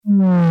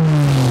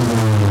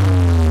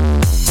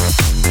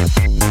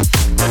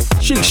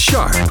She's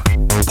sharp,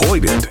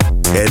 pointed,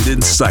 and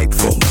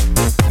insightful.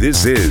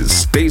 This is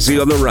Stacy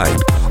on the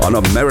Right on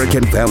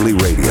American Family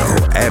Radio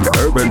and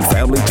Urban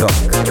Family Talk.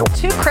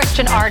 Two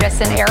Christian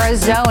artists in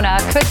Arizona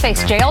could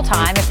face jail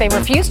time if they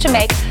refuse to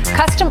make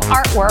custom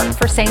artwork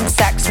for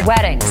same-sex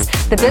weddings.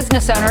 The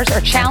business owners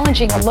are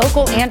challenging a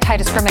local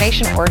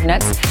anti-discrimination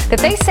ordinance that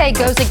they say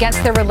goes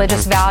against their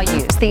religious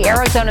values. The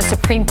Arizona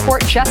Supreme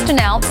Court just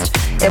announced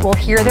it will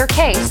hear their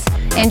case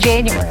in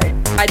January.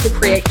 To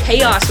create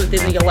chaos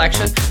within the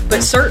election,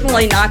 but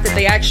certainly not that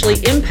they actually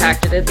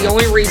impacted it. The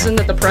only reason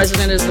that the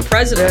president is the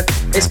president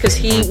is because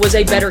he was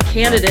a better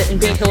candidate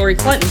and beat Hillary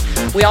Clinton.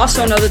 We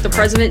also know that the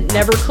president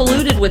never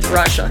colluded with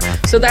Russia.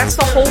 So that's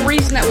the whole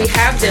reason that we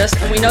have this,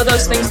 and we know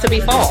those things to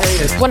be false.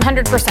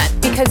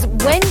 100%. Because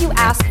when you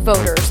ask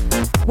voters,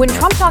 when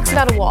Trump talks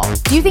about a wall,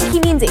 do you think he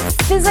means a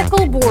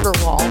physical border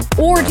wall,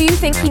 or do you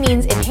think he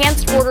means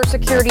enhanced border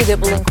security that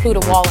will include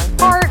a wall in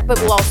part, but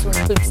will also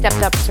include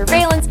stepped-up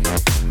surveillance?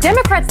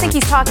 Democrats think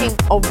he's talking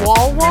a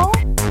wall.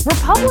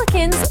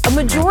 Republicans, a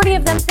majority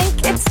of them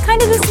think it's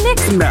kind of this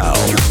mix. Now,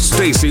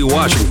 Stacy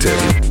Washington.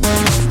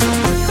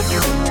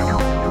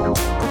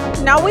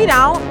 No, we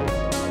don't.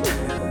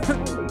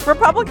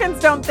 Republicans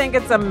don't think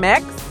it's a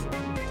mix.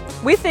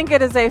 We think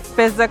it is a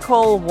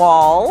physical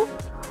wall.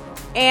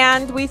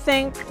 And we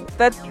think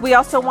that we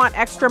also want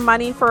extra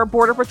money for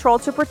Border Patrol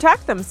to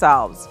protect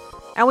themselves.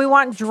 And we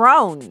want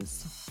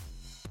drones.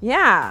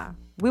 Yeah.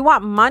 We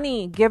want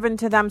money given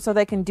to them so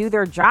they can do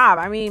their job.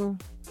 I mean,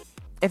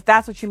 if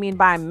that's what you mean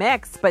by a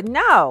mix. But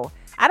no,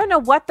 I don't know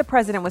what the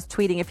president was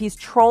tweeting. If he's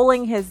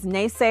trolling his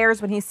naysayers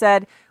when he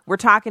said we're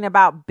talking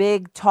about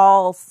big,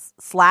 tall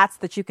slats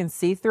that you can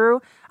see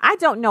through. I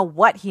don't know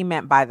what he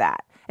meant by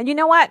that. And you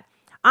know what?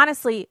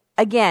 Honestly,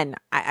 again,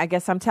 I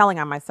guess I'm telling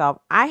on myself.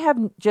 I have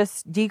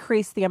just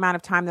decreased the amount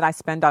of time that I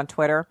spend on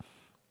Twitter.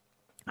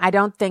 I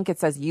don't think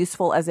it's as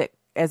useful as it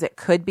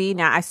could be.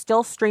 Now, I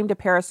still stream to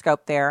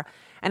Periscope there.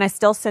 And I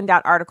still send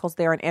out articles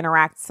there and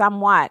interact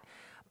somewhat.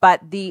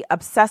 But the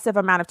obsessive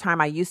amount of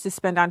time I used to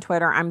spend on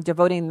Twitter, I'm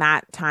devoting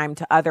that time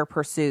to other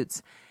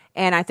pursuits.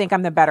 And I think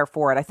I'm the better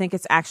for it. I think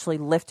it's actually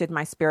lifted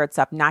my spirits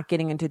up, not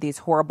getting into these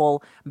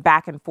horrible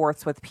back and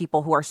forths with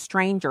people who are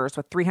strangers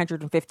with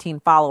 315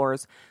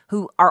 followers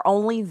who are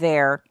only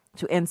there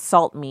to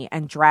insult me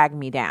and drag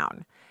me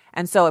down.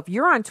 And so if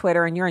you're on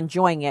Twitter and you're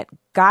enjoying it,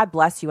 God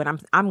bless you.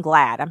 And I'm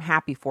glad. I'm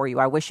happy for you.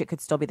 I wish it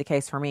could still be the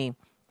case for me.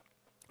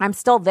 I'm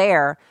still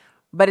there.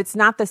 But it's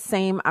not the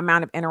same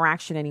amount of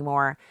interaction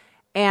anymore.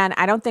 And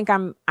I don't think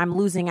I'm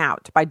losing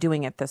out by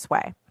doing it this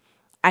way.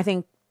 I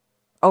think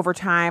over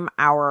time,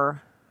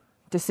 our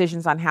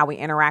decisions on how we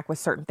interact with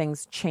certain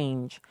things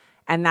change.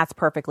 And that's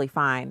perfectly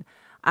fine.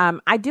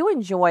 I do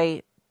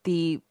enjoy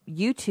the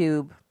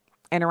YouTube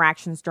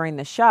interactions during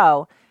the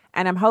show.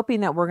 And I'm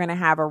hoping that we're going to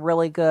have a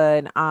really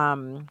good,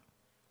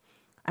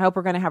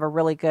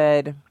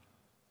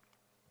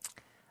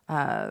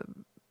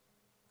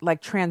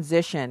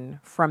 transition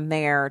from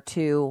there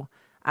to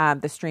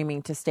the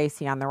streaming to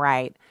Stacy on the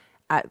Right.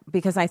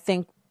 Because I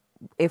think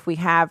if we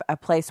have a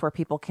place where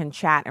people can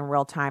chat in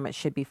real time, it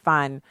should be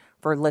fun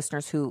for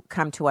listeners who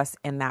come to us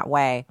in that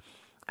way.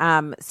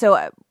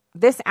 So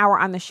this hour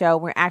on the show,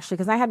 we're actually,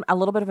 because I had a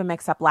little bit of a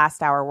mix up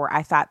last hour where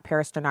I thought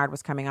Paris Dennard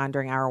was coming on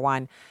during hour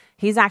one.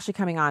 He's actually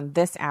coming on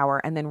this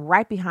hour. And then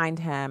right behind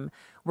him,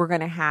 we're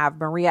going to have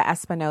Maria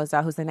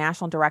Espinoza, who's the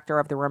National Director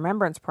of the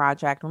Remembrance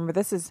Project. Remember,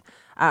 this is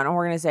an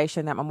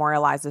organization that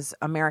memorializes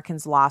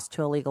Americans lost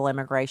to illegal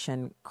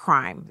immigration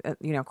crime,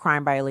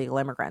 crime by illegal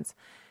immigrants.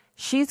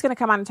 She's going to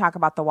come on and talk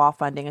about the wall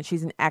funding, and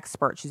she's an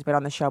expert. She's been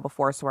on the show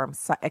before, so I'm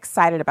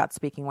excited about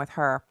speaking with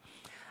her.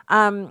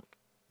 But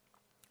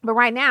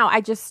right now,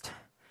 I guess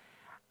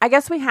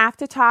we have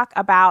to talk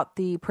about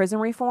the prison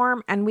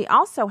reform, and we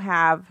also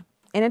have,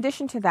 in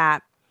addition to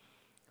that,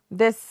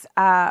 this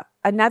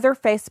another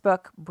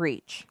Facebook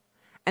breach.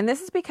 And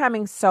this is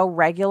becoming so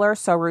regular,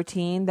 so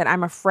routine that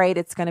I'm afraid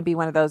it's going to be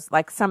one of those,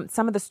 like some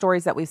of the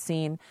stories that we've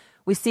seen,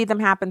 we see them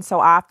happen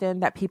so often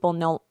that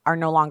people are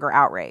no longer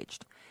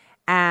outraged.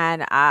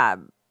 And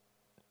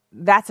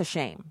that's a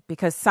shame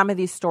because some of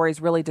these stories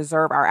really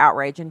deserve our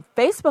outrage. And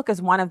Facebook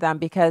is one of them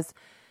because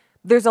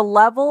there's a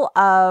level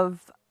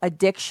of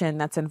addiction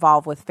that's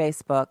involved with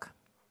Facebook.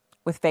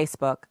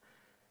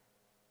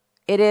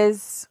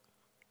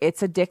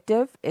 It's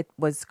addictive. It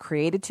was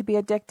created to be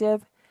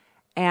addictive.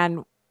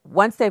 And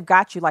once they've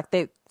got you,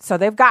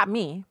 they've got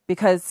me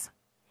because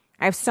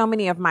I have so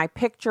many of my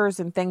pictures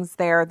and things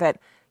there that,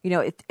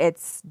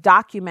 it's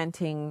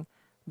documenting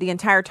the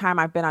entire time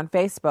I've been on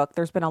Facebook.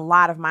 There's been a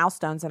lot of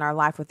milestones in our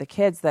life with the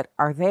kids that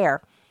are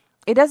there.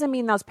 It doesn't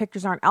mean those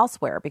pictures aren't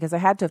elsewhere because I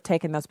had to have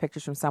taken those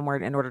pictures from somewhere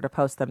in order to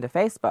post them to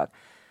Facebook.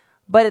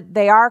 But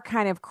they are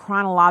kind of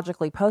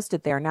chronologically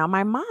posted there. Now,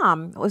 my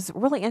mom was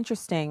really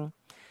interesting.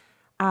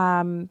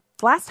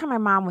 Last time my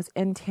mom was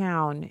in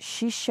town,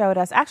 she showed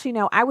us, actually,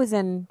 no, I was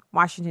in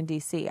Washington,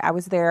 D.C. I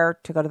was there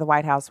to go to the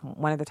White House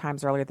one of the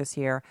times earlier this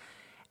year.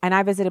 And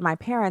I visited my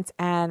parents,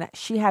 and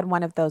she had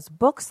one of those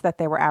books that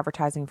they were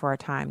advertising for a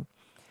time.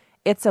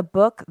 It's a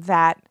book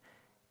that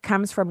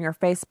comes from your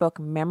Facebook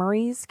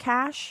memories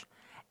cache.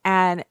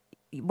 And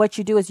what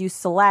you do is you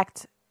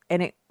select,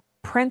 and it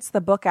prints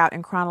the book out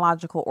in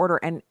chronological order.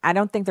 And I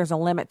don't think there's a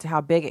limit to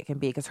how big it can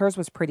be, because hers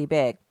was pretty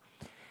big.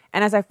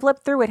 And as I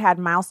flipped through, it had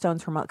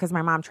milestones from, because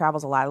my mom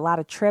travels a lot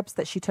of trips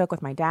that she took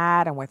with my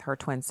dad and with her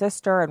twin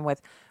sister and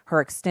with her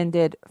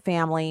extended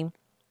family,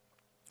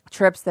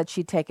 trips that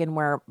she'd taken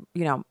where,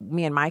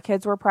 me and my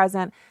kids were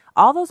present.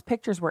 All those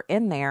pictures were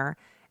in there.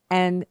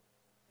 And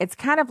it's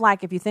kind of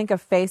like, if you think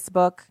of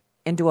Facebook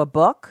into a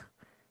book,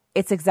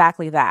 it's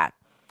exactly that.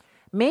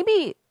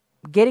 Maybe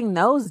getting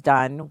those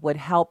done would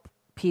help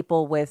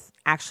people with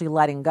actually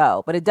letting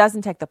go, but it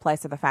doesn't take the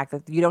place of the fact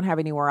that you don't have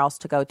anywhere else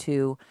to go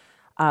to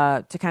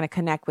kind of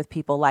connect with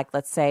people, like,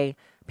 let's say,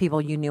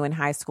 people you knew in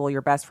high school,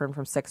 your best friend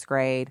from sixth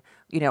grade,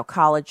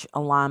 college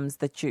alums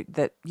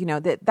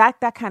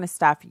that kind of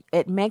stuff.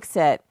 It makes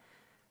it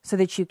so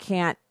that you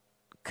can't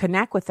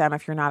connect with them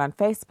if you're not on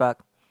Facebook.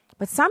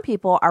 But some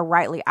people are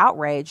rightly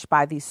outraged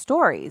by these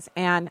stories.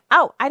 And,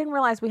 I didn't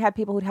realize we had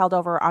people who'd held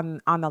over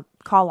on the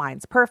call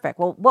lines. Perfect.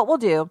 Well, what we'll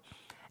do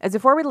is,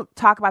 before we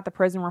talk about the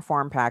prison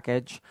reform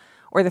package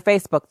or the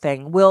Facebook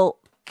thing, we'll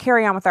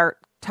carry on with our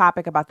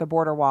topic about the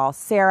border wall.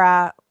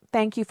 Sarah,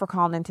 thank you for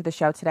calling into the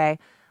show today.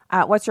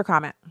 What's your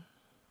comment?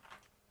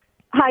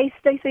 Hi,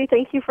 Stacey.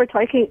 Thank you for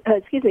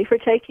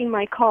taking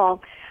my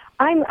call.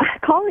 I'm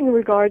calling in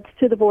regards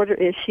to the border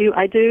issue.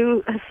 I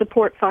do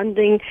support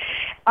funding,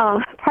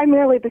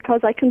 primarily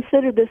because I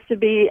consider this to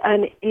be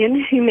an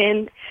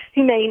inhumane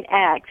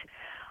act.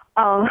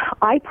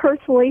 I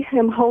personally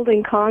am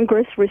holding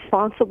Congress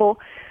responsible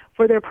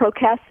for their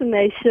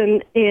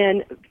procrastination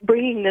in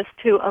bringing this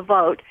to a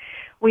vote.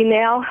 We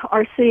now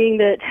are seeing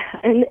that,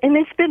 and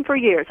it's been for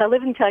years. I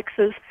live in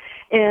Texas,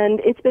 and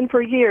it's been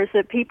for years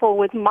that people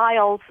with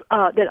miles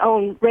that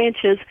own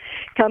ranches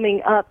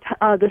coming up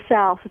the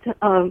south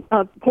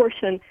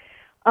portion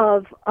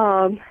of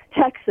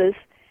Texas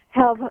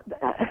have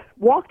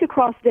walked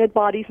across dead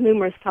bodies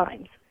numerous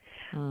times.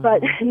 Mm-hmm.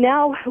 But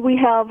now we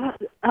have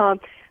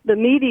the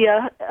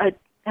media,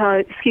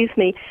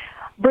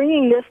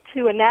 bringing this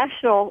to a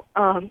national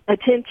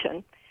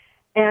attention.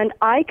 And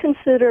I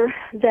consider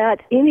that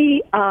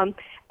any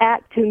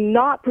act to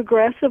not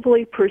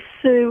progressively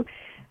pursue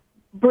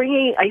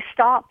bringing a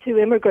stop to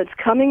immigrants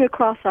coming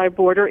across our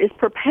border is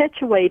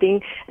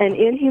perpetuating an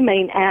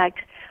inhumane act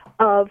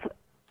of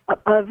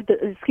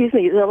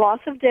the loss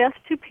of death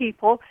to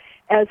people,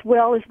 as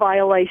well as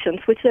violations,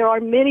 which there are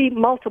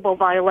multiple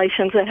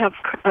violations that have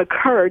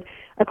occurred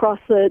across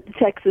the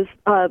Texas,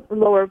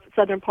 lower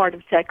southern part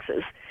of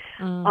Texas.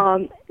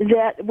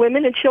 That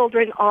women and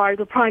children are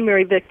the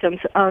primary victims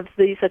of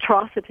these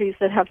atrocities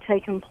that have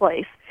taken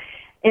place.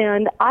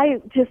 And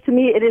to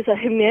me, it is a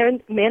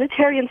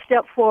humanitarian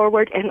step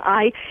forward, and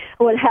I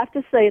would have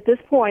to say at this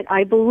point,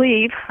 I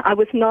believe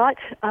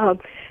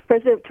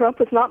President Trump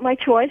was not my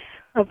choice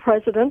of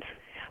president,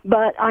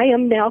 but I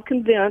am now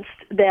convinced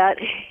that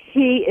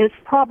he is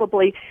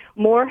probably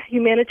more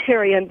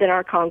humanitarian than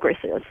our Congress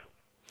is.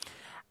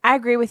 I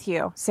agree with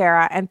you,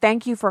 Sarah, and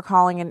thank you for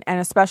calling, and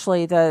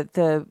especially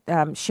the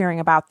sharing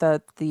about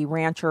the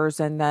ranchers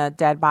and the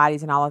dead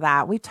bodies and all of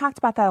that. We've talked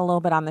about that a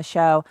little bit on the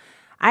show.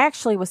 I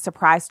actually was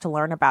surprised to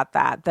learn about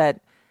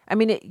that.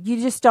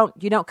 You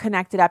don't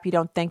connect it up, you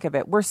don't think of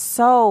it. We're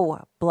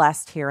so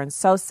blessed here and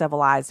so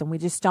civilized, and we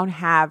just don't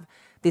have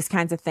these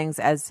kinds of things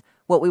as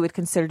what we would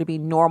consider to be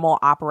normal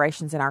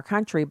operations in our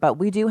country. But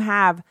we do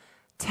have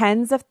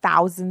tens of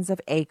thousands of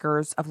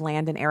acres of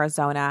land in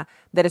Arizona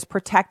that is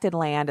protected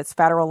land. It's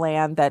federal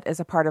land that is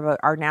a part of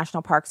our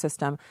national park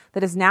system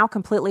that is now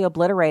completely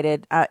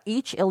obliterated.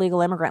 Each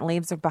illegal immigrant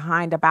leaves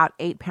behind about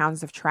 8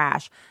 pounds of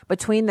trash.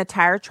 Between the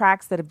tire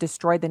tracks that have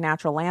destroyed the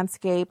natural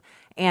landscape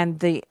and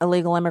the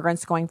illegal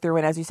immigrants going through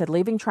and, as you said,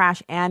 leaving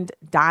trash and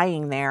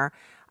dying there,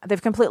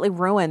 they've completely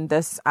ruined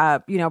this,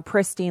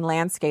 pristine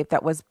landscape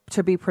that was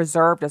to be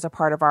preserved as a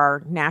part of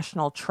our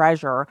national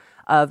treasure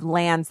of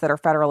lands that are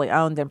federally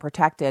owned and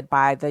protected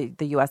by the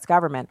U.S.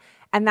 government.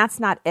 And that's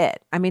not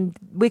it. I mean,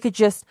 we could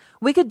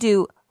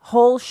do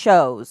whole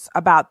shows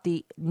about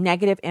the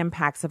negative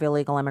impacts of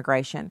illegal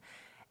immigration.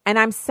 And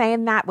I'm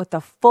saying that with the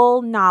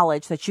full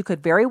knowledge that you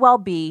could very well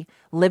be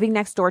living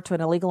next door to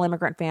an illegal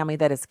immigrant family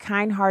that is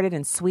kind-hearted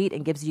and sweet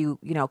and gives you,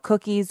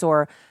 cookies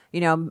or,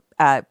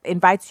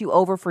 invites you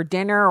over for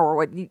dinner, or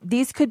what.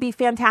 These could be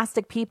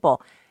fantastic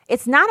people.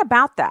 It's not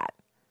about that.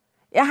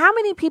 How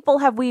many people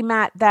have we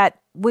met that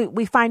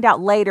we find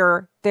out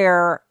later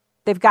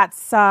they've got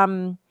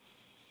some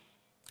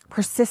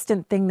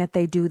persistent thing that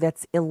they do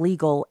that's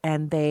illegal,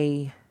 and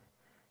they're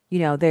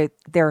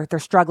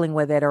struggling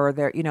with it, or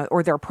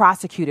they're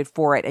prosecuted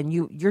for it, and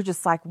you're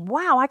just like,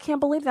 wow, I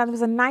can't believe that. It was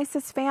the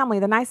nicest family,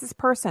 the nicest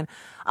person.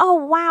 Oh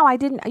wow,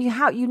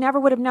 you never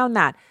would have known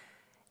that.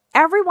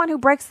 Everyone who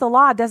breaks the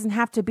law doesn't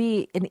have to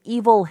be an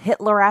evil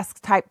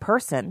Hitler-esque type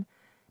person.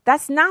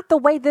 That's not the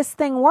way this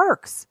thing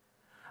works.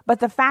 But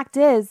the fact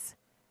is,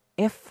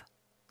 if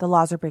the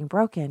laws are being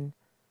broken,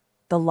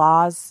 the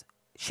laws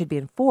should be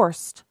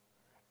enforced,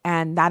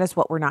 and that is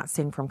what we're not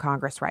seeing from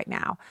Congress right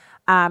now.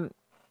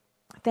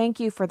 Thank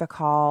you for the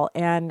call.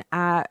 And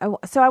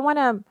so I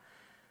want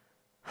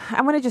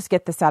to just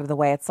get this out of the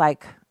way. It's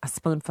like a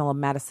spoonful of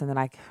medicine that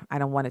I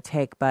don't want to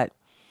take, but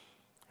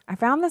I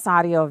found this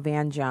audio of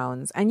Van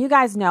Jones. And you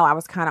guys know I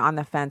was kind of on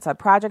the fence. At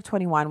Project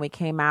 21, we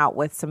came out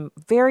with some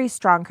very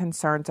strong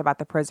concerns about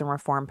the prison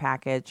reform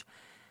package.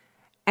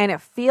 And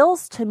it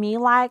feels to me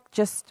like,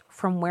 just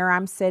from where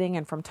I'm sitting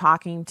and from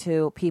talking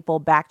to people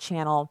back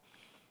channel,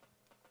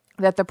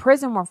 that the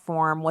prison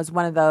reform was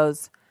one of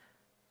those,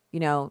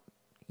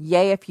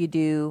 yay if you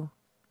do,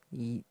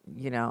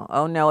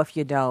 oh no if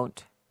you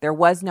don't. There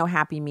was no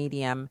happy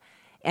medium.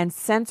 And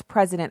since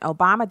President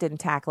Obama didn't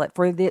tackle it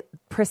for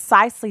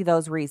precisely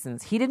those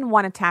reasons, he didn't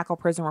want to tackle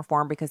prison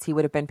reform because he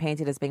would have been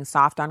painted as being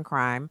soft on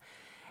crime.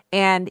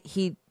 And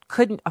he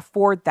couldn't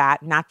afford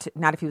that, not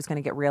if he was going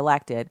to get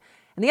reelected.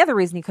 And the other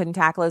reason he couldn't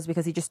tackle it is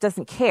because he just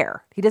doesn't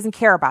care. He doesn't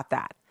care about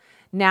that.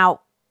 Now,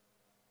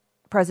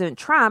 President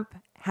Trump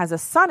has a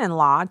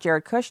son-in-law,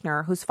 Jared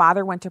Kushner, whose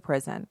father went to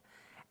prison.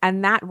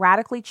 And that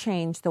radically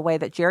changed the way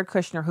that Jared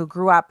Kushner, who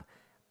grew up,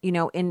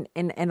 in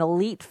an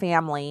elite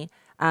family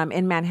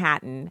in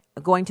Manhattan,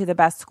 going to the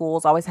best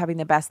schools, always having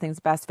the best things,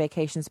 best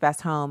vacations,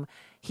 best home,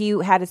 he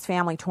had his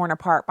family torn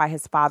apart by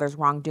his father's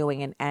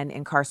wrongdoing and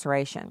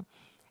incarceration.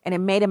 And it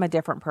made him a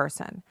different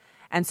person.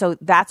 And so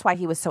that's why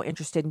he was so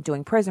interested in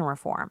doing prison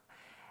reform.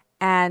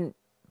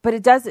 But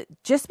it does,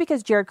 just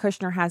because Jared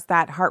Kushner has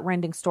that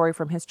heartrending story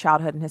from his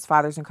childhood and his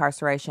father's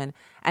incarceration,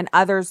 and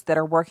others that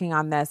are working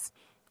on this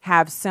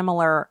have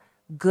similar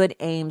good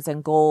aims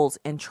and goals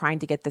in trying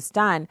to get this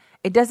done,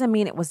 it doesn't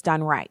mean it was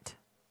done right.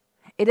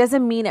 It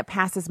doesn't mean it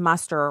passes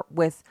muster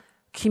with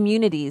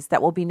communities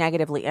that will be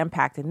negatively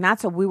impacted. And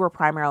that's what we were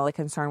primarily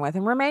concerned with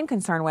and remain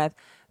concerned with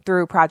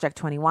through Project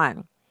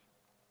 21.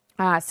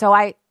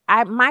 So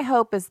my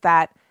hope is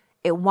that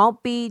it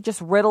won't be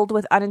just riddled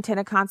with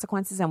unintended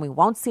consequences and we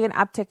won't see an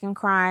uptick in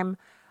crime,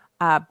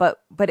 but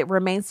it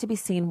remains to be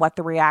seen what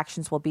the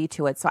reactions will be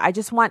to it. So I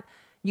just want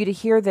you to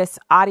hear this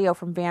audio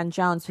from Van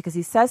Jones because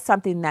he says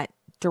something that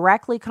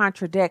directly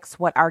contradicts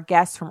what our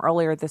guest from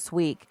earlier this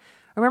week.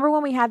 Remember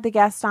when we had the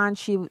guest on,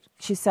 she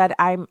said,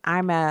 I'm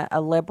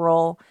a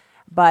liberal,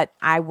 but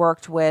I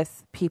worked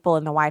with people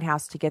in the White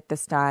House to get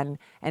this done,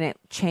 and it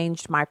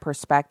changed my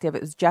perspective.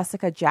 It was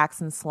Jessica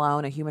Jackson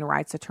Sloan, a human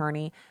rights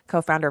attorney,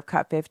 co-founder of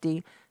Cut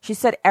 50. She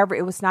said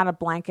it was not a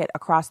blanket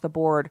across the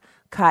board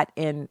cut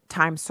in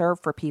time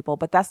served for people,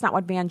 but that's not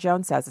what Van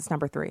Jones says. It's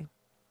number 3.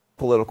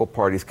 Political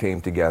parties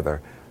came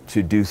together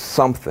to do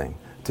something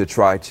to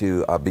try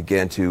to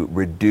begin to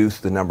reduce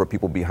the number of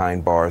people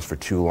behind bars for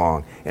too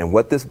long. And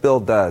what this bill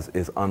does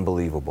is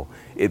unbelievable.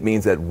 It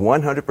means that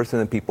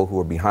 100% of people who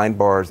are behind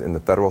bars in the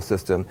federal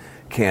system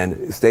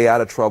can stay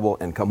out of trouble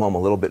and come home a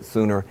little bit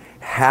sooner.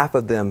 Half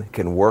of them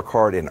can work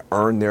hard and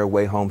earn their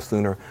way home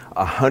sooner.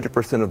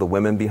 100% of the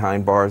women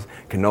behind bars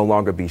can no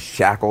longer be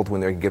shackled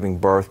when they're giving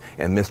birth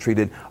and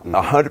mistreated.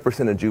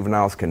 100% of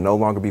juveniles can no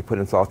longer be put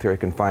in solitary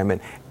confinement.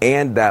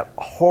 And that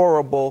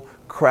horrible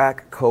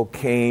crack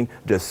cocaine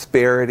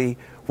disparity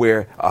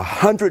where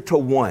 100 to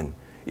 1,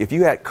 if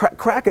you had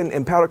crack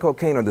and powder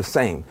cocaine are the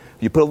same.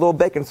 You put a little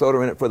baking soda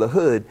in it for the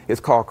hood, it's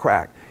called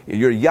crack.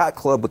 Your yacht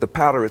club with the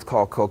powder is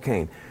called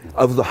cocaine.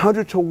 Of the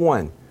 100 to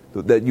 1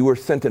 that you were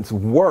sentenced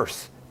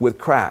worse with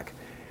crack,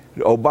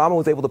 Obama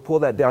was able to pull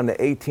that down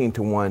to 18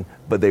 to 1,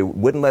 but they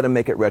wouldn't let him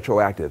make it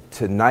retroactive.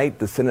 Tonight,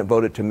 the Senate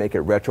voted to make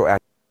it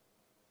retroactive.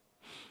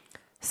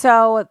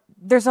 So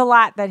there's a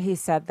lot that he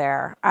said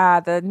there.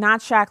 The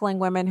not shackling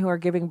women who are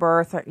giving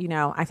birth,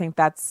 I think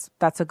that's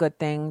a good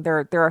thing.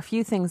 There are a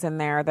few things in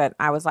there that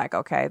I was like,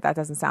 okay, that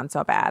doesn't sound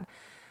so bad.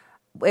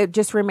 It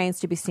just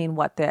remains to be seen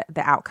what the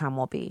outcome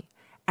will be.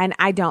 And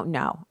I don't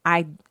know.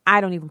 I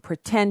don't even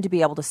pretend to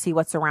be able to see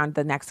what's around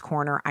the next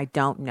corner. I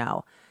don't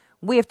know.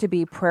 We have to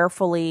be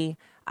prayerfully,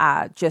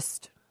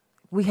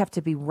 we have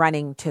to be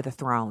running to the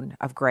throne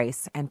of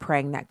grace and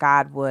praying that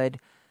God would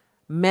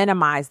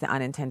minimize the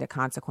unintended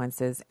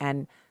consequences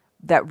and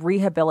that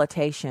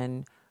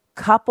rehabilitation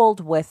coupled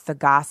with the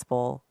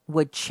gospel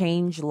would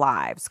change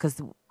lives.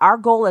 Because our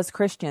goal as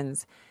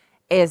Christians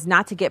is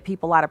not to get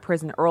people out of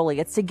prison early.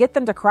 It's to get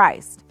them to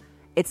Christ.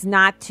 It's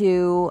not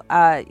to,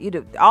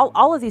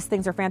 all of these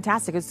things are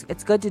fantastic.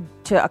 It's good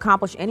to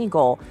accomplish any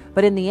goal.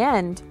 But in the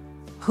end,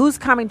 who's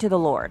coming to the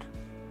Lord?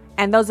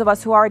 And those of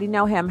us who already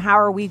know him, how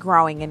are we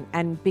growing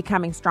and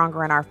becoming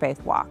stronger in our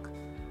faith walk?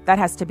 That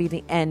has to be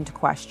the end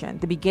question,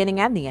 the beginning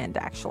and the end,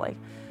 actually.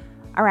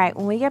 All right,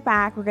 when we get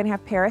back, we're going to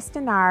have Paris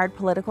Dennard,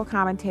 political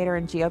commentator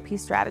and GOP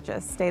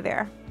strategist. Stay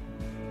there.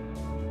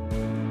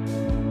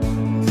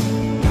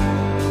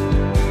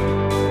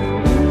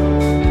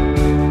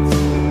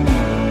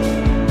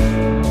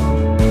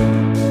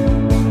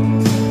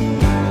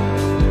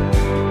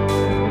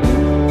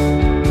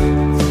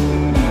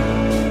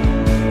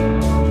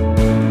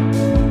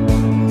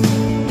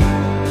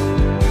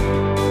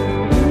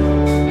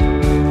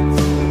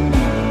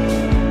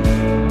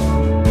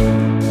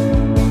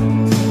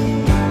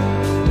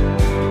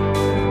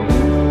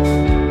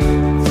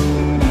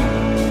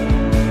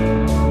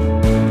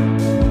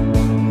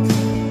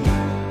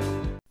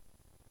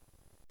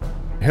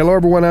 Hello,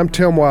 everyone. I'm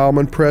Tim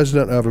Wildman,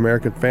 president of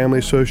American Family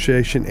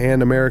Association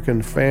and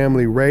American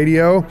Family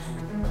Radio.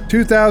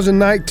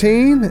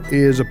 2019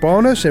 is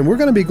upon us, and we're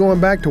going to be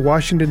going back to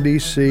Washington,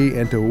 D.C.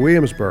 and to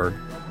Williamsburg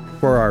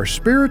for our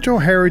Spiritual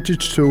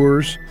Heritage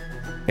Tours.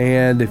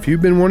 And if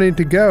you've been wanting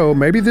to go,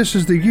 maybe this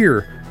is the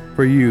year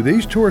for you.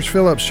 These tours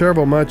fill up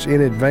several months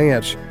in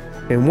advance,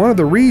 and one of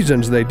the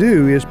reasons they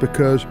do is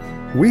because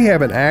we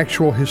have an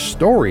actual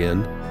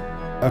historian,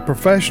 a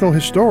professional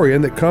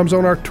historian that comes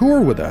on our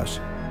tour with us.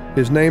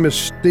 His name is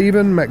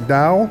Stephen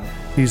McDowell.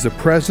 He's the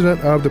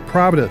president of the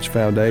Providence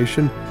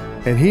Foundation,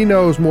 and he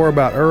knows more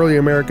about early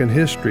American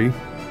history,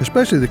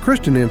 especially the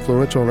Christian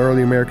influence on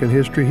early American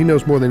history. He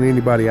knows more than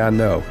anybody I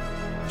know.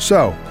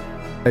 So,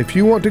 if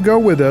you want to go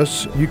with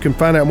us, you can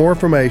find out more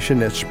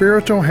information at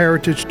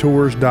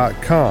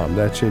spiritualheritagetours.com.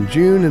 That's in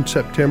June and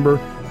September.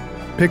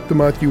 Pick the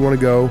month you want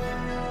to go.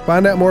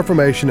 Find out more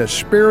information at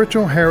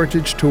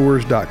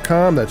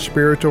spiritualheritagetours.com. That's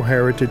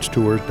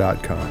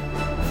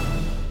spiritualheritagetours.com.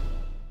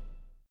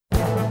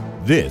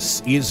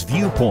 This is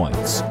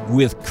Viewpoints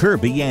with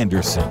Kirby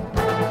Anderson.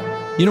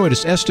 You know, it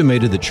is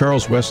estimated that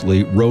Charles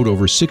Wesley wrote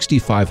over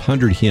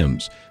 6,500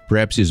 hymns.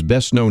 Perhaps his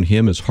best-known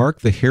hymn is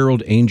Hark the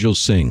Herald Angels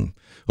Sing.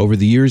 Over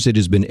the years, it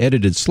has been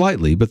edited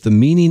slightly, but the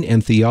meaning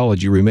and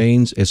theology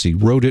remains as he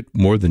wrote it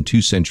more than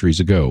 2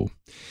 centuries ago.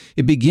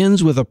 It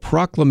begins with a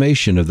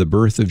proclamation of the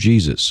birth of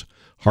Jesus.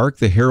 Hark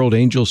the herald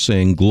angels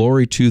sing,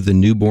 glory to the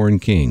newborn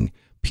King.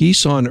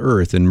 Peace on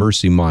earth and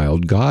mercy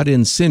mild, God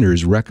and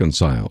sinners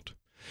reconciled.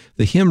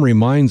 The hymn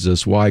reminds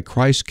us why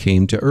Christ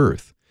came to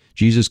earth.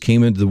 Jesus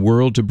came into the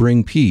world to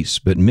bring peace,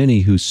 but many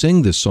who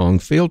sing this song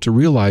fail to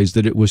realize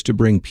that it was to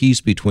bring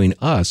peace between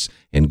us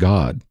and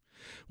God.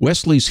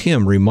 Wesley's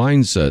hymn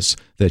reminds us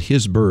that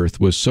his birth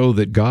was so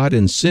that God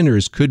and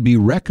sinners could be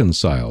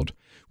reconciled.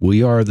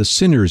 We are the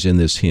sinners in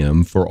this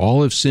hymn, for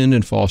all have sinned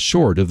and fall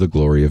short of the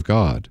glory of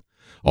God.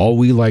 All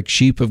we like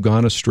sheep have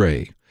gone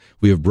astray.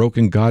 We have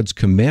broken God's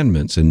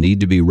commandments and need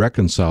to be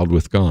reconciled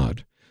with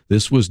God.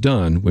 This was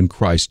done when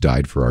Christ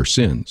died for our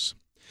sins.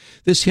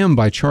 This hymn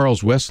by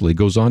Charles Wesley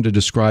goes on to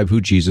describe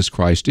who Jesus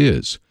Christ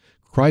is.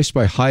 Christ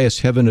by highest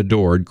heaven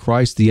adored,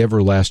 Christ the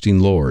everlasting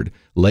Lord.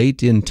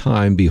 Late in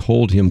time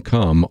behold him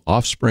come,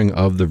 offspring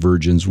of the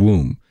Virgin's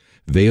womb.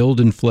 Veiled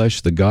in flesh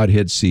the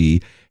Godhead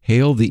see,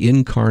 hail the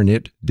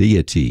incarnate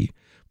deity.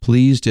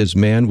 Pleased as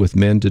man with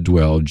men to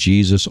dwell,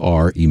 Jesus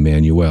our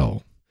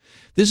Emmanuel.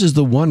 This is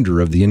the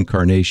wonder of the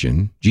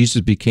incarnation.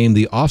 Jesus became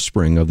the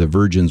offspring of the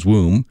Virgin's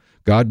womb.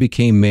 God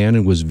became man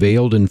and was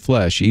veiled in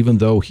flesh, even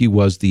though he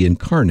was the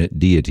incarnate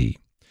deity.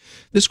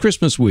 This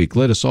Christmas week,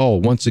 let us all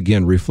once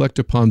again reflect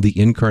upon the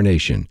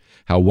incarnation,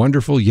 how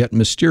wonderful yet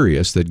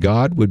mysterious that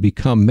God would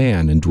become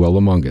man and dwell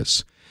among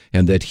us,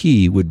 and that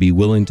he would be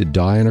willing to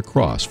die on a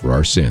cross for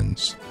our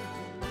sins.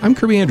 I'm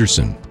Kirby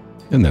Anderson,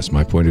 and that's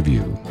my point of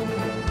view.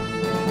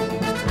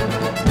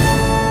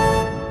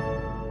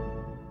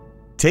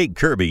 Take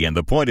Kirby and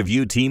the Point of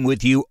View team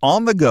with you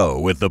on the go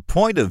with the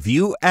Point of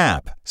View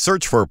app.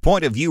 Search for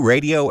Point of View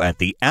Radio at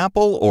the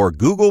Apple or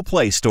Google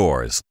Play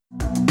stores.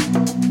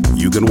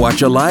 You can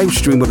watch a live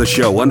stream of the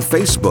show on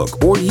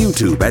Facebook or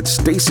YouTube at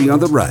Stacy on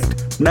the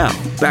Right. Now,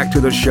 back to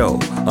the show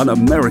on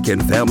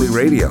American Family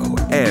Radio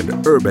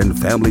and Urban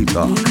Family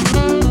Talk.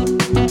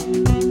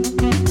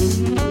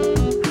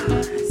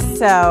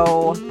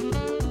 So,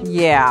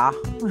 yeah,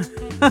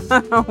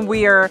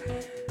 we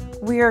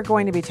are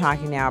going to be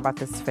talking now about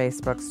this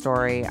Facebook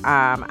story.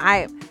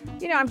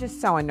 I'm just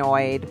so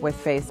annoyed with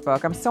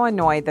Facebook. I'm so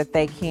annoyed that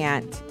they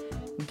can't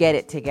get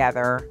it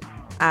together.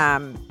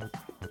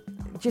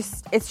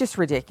 It's just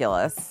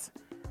ridiculous.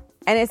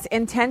 And it's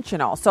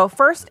intentional. So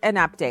first, an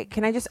update.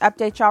 Can I just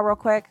update y'all real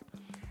quick?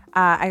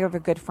 I have a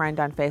good friend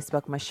on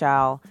Facebook,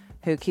 Michelle,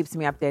 who keeps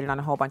me updated on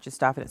a whole bunch of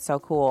stuff, and it's so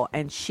cool.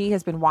 And she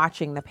has been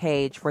watching the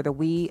page for the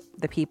We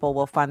the People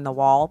Will Fund the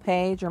Wall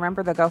page.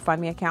 Remember the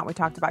GoFundMe account we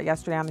talked about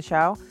yesterday on the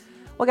show?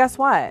 Well, guess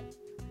what?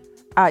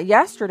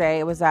 Yesterday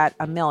it was at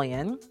 1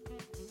 million.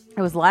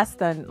 It was less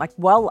than,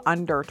 well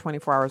under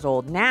 24 hours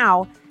old.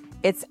 Now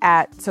it's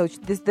at, so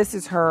this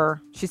is her,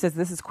 she says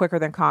this is quicker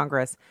than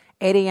Congress.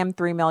 8 a.m.,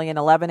 3 million,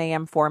 11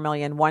 a.m., 4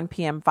 million, 1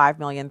 p.m., 5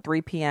 million,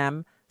 3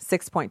 p.m.,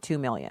 6.2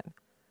 million.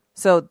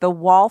 So the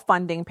wall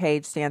funding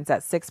page stands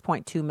at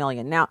 6.2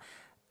 million. Now,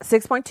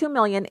 6.2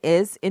 million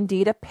is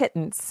indeed a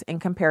pittance in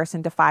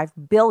comparison to 5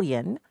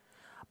 billion.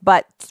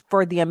 But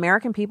for the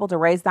American people to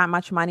raise that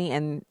much money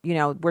and,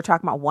 we're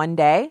talking about one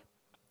day,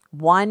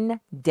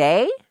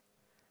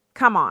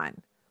 come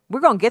on, we're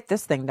going to get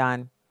this thing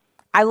done.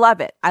 I love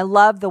it. I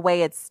love the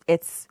way it's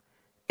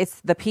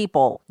the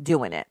people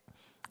doing it.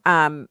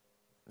 So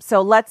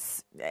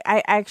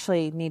I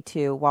actually need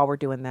to, while we're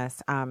doing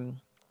this, so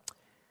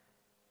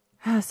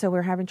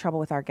we're having trouble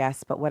with our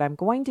guests, but what I'm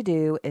going to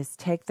do is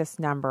take this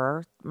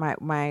number.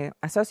 My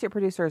associate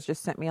producer has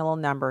just sent me a little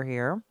number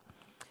here.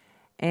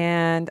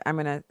 And I'm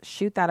going to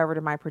shoot that over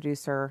to my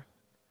producer.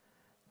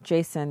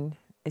 Jason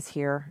is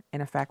here in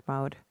effect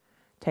mode,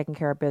 taking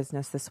care of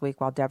business this week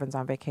while Devin's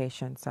on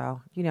vacation. So,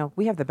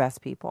 we have the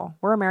best people.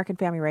 We're American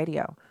Family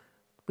Radio.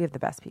 We have the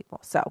best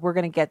people. So we're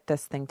going to get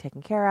this thing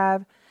taken care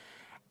of.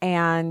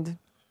 And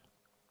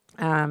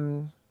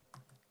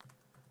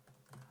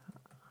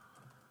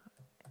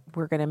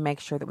we're going to make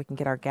sure that we can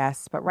get our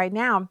guests. But right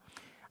now,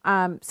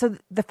 so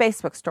the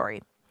Facebook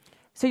story.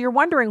 So you're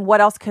wondering,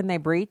 what else can they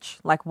breach?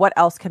 Like, what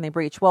else can they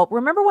breach? Well,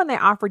 remember when they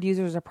offered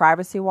users a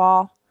privacy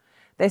wall?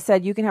 They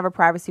said you can have a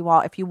privacy wall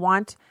if you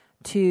want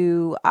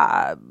to,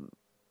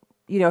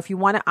 if you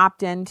want to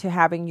opt in to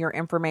having your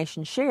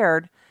information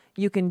shared,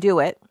 you can do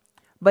it.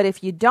 But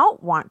if you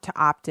don't want to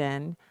opt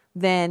in,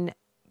 then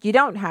you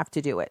don't have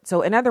to do it.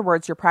 So in other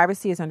words, your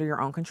privacy is under your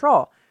own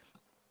control.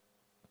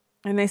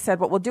 And they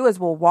said, what we'll do is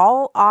we'll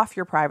wall off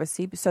your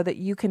privacy so that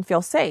you can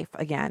feel safe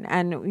again.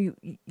 And,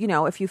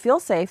 if you feel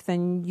safe,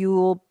 then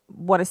you'll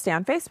want to stay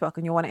on Facebook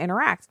and you'll want to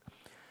interact.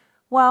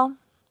 Well,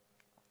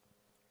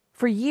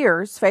 for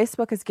years,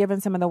 Facebook has given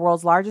some of the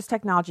world's largest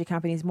technology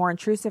companies more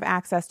intrusive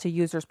access to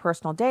users'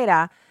 personal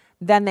data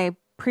than they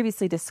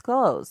previously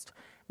disclosed.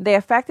 They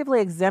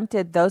effectively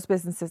exempted those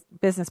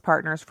business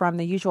partners from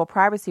the usual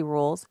privacy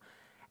rules,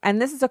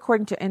 and this is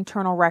according to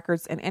internal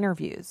records and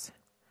interviews.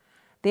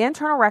 The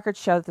internal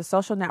records show that the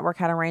social network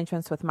had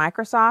arrangements with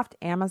Microsoft,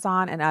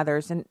 Amazon, and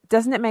others. And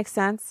doesn't it make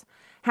sense?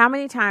 How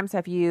many times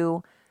have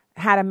you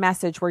had a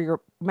message where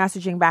you're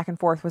messaging back and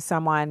forth with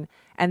someone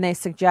and they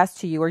suggest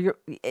to you, or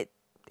it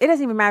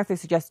doesn't even matter if they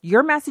suggest,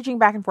 you're messaging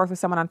back and forth with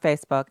someone on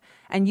Facebook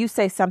and you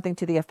say something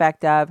to the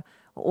effect of,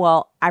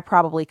 well, I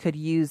probably could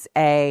use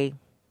a,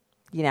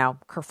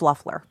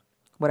 kerfluffler,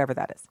 whatever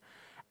that is.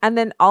 And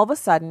then all of a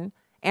sudden,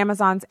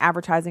 Amazon's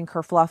advertising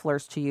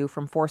kerflufflers to you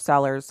from 4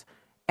 sellers,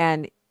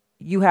 and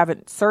you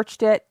haven't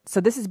searched it.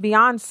 So this is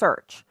beyond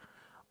search.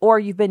 Or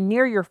you've been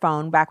near your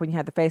phone back when you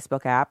had the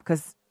Facebook app,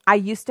 because I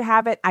used to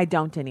have it. I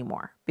don't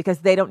anymore because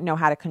they don't know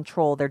how to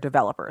control their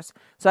developers.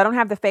 So I don't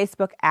have the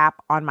Facebook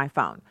app on my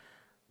phone.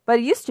 But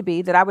it used to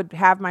be that I would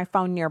have my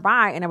phone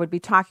nearby and I would be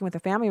talking with a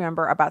family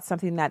member about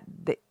something that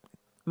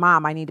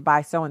Mom, I need to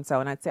buy so-and-so.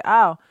 And I'd say,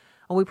 well,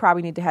 we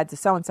probably need to head to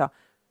so-and-so.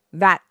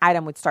 That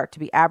item would start to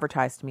be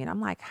advertised to me. And I'm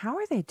like, how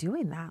are they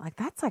doing that? Like,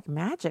 that's like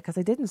magic, because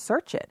I didn't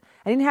search it.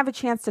 I didn't have a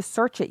chance to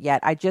search it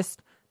yet. I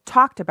just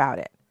talked about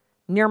it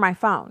near my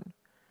phone.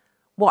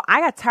 Well,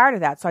 I got tired of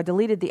that. So I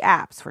deleted the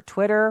apps for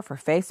Twitter, for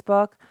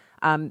Facebook.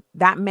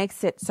 That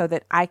makes it so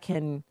that I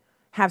can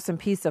have some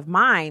peace of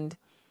mind.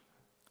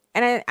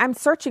 And I'm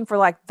searching for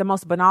like the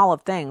most banal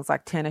of things,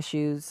 like tennis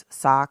shoes,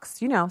 socks,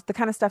 the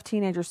kind of stuff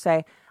teenagers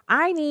say,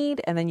 I need,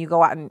 and then you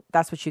go out and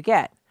that's what you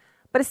get.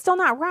 But it's still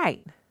not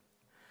right.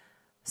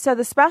 So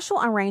the special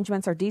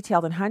arrangements are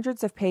detailed in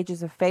hundreds of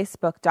pages of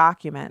Facebook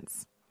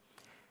documents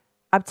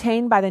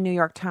obtained by the New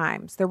York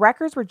Times. The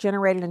records were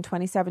generated in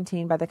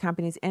 2017 by the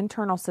company's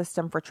internal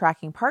system for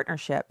tracking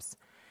partnerships,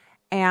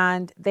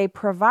 and they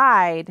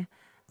provide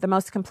the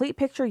most complete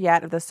picture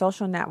yet of the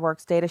social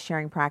network's data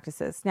sharing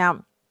practices.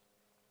 Now,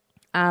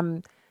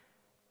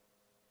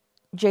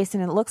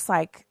 Jason, it looks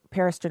like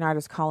Paris Gennard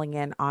is calling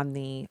in on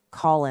the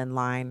call-in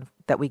line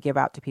that we give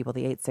out to people,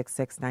 the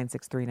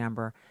 866-963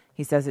 number.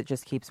 He says it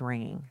just keeps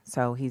ringing.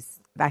 So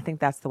I think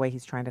that's the way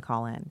he's trying to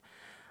call in.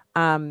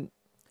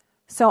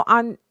 So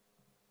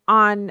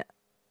on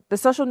the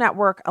social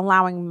network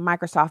allowing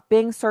Microsoft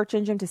Bing search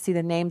engine to see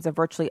the names of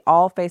virtually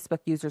all Facebook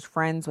users'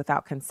 friends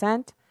without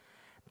consent,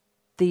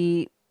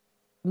 the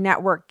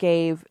network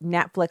gave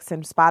Netflix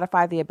and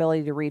Spotify the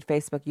ability to read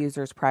Facebook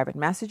users' private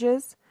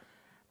messages.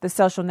 The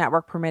social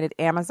network permitted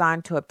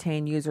Amazon to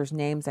obtain users'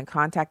 names and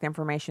contact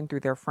information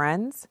through their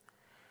friends.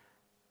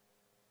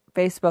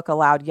 Facebook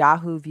allowed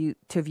Yahoo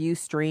to view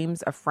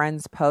streams of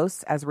friends'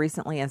 posts as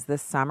recently as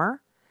this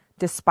summer,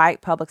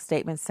 despite public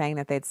statements saying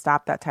that they'd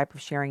stopped that type of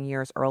sharing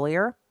years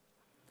earlier.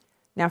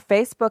 Now,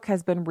 Facebook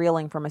has been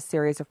reeling from a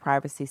series of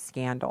privacy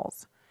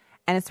scandals,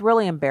 and it's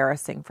really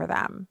embarrassing for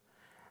them.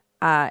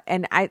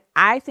 And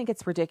I think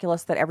it's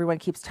ridiculous that everyone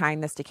keeps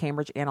tying this to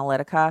Cambridge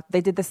Analytica.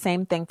 They did the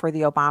same thing for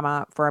the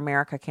Obama for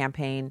America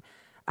campaign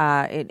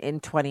in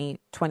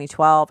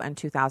 2012 and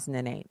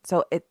 2008.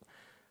 So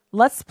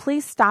let's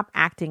please stop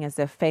acting as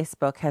if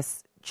Facebook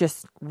has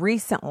just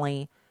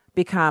recently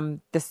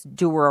become this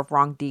doer of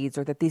wrong deeds,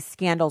 or that these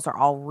scandals are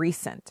all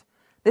recent.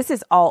 This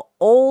is all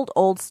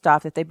old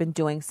stuff that they've been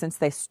doing since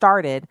they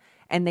started,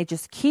 and they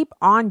just keep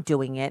on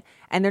doing it.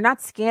 And they're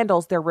not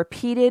scandals, they're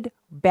repeated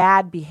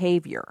bad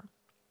behavior.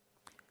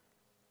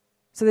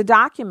 So the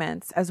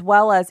documents, as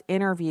well as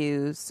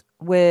interviews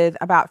with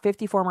about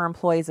 50 former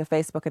employees of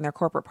Facebook and their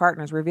corporate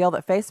partners, reveal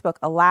that Facebook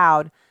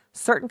allowed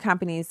certain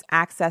companies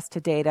access to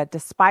data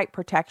despite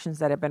protections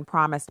that have been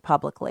promised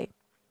publicly.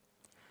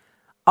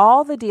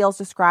 All the deals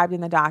described in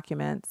the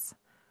documents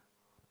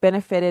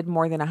benefited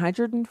more than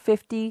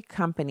 150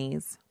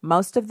 companies,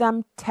 most of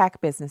them tech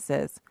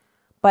businesses,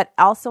 but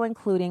also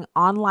including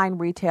online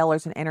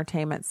retailers and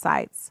entertainment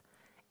sites,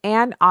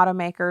 and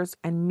automakers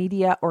and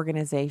media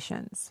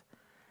organizations.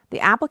 The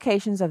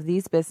applications of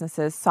these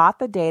businesses sought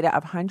the data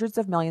of hundreds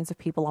of millions of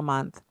people a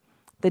month.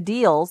 The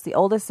deals, the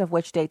oldest of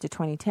which date to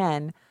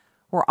 2010,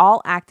 were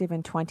all active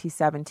in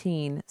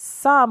 2017.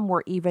 Some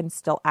were even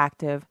still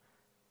active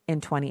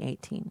in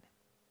 2018.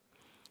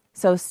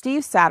 So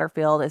Steve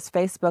Satterfield is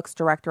Facebook's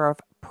director of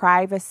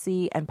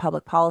privacy and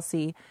public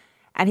policy,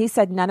 and he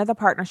said none of the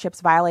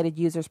partnerships violated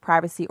users'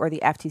 privacy or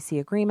the FTC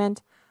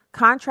agreement.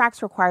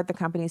 Contracts required the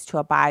companies to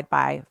abide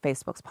by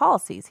Facebook's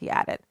policies, he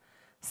added.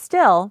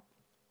 Still,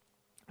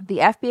 the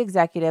FB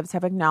executives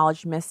have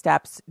acknowledged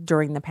missteps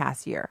during the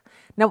past year.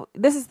 Now,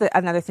 this is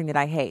another thing that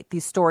I hate,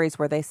 these stories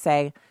where they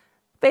say,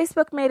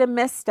 Facebook made a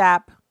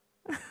misstep.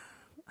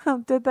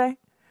 Oh, did they?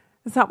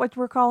 Is that what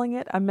we're calling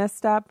it? A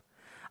misstep?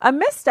 A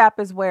misstep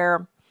is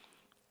where,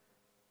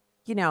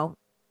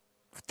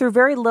 through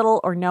very little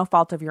or no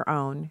fault of your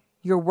own,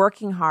 you're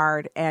working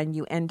hard and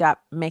you end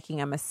up making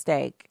a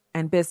mistake.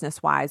 And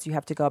business-wise, you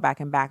have to go back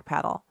and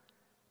backpedal.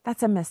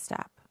 That's a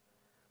misstep.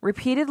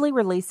 Repeatedly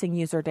releasing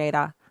user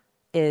data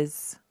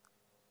is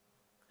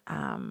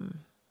not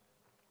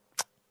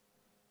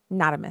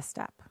a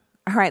misstep.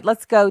 All right,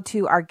 let's go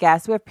to our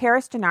guest. We have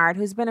Paris Dennard,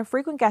 who's been a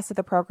frequent guest of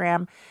the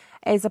program,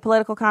 is a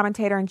political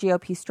commentator and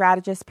GOP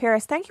strategist.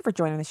 Paris, thank you for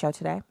joining the show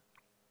today.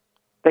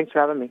 Thanks for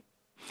having me.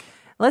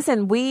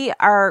 Listen, we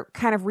are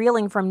kind of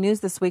reeling from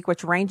news this week,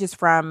 which ranges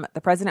from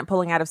the president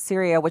pulling out of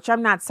Syria, which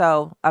I'm not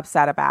so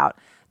upset about,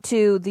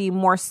 to the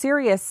more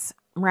serious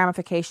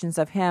ramifications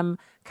of him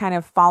kind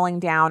of falling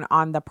down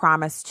on the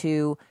promise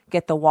to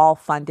get the wall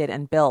funded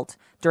and built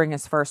during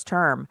his first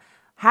term.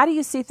 How do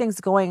you see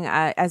things going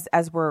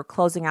as we're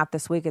closing out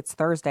this week? It's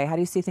Thursday. How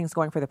do you see things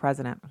going for the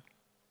president?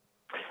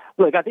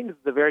 Look, I think this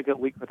is a very good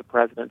week for the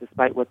president,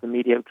 despite what the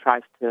media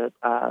tries to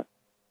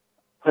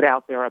put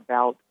out there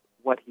about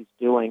what he's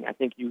doing. I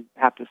think you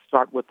have to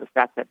start with the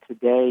fact that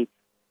today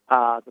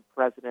the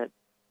president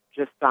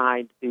just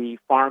signed the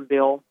Farm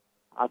Bill.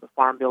 The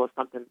Farm Bill is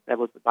something that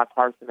was a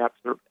bipartisan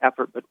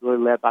effort, but really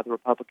led by the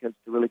Republicans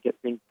to really get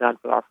things done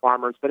for our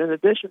farmers. But in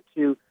addition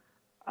to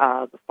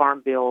the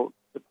Farm Bill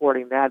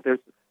supporting that, there's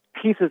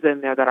pieces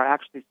in there that are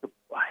actually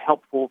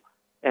helpful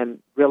and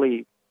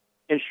really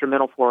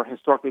instrumental for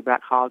historically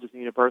black colleges and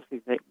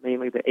universities,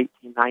 mainly the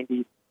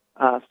 1890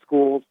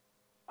 schools.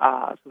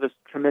 So there's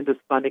tremendous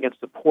funding and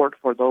support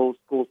for those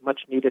schools,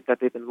 much needed, that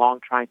they've been long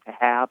trying to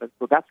have. And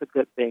so that's a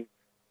good thing.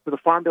 So the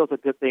Farm Bill is a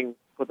good thing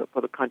for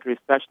the country,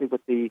 especially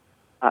with the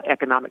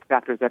economic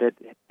factors that it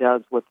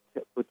does with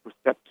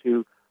respect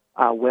to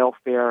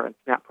welfare and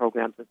SNAP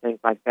programs and things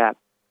like that.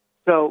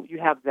 So you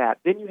have that.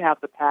 Then you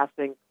have the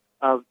passing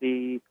of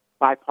the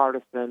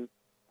bipartisan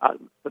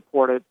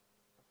supported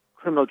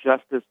criminal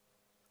justice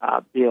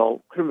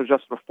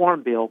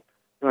reform bill,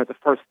 known as the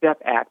First Step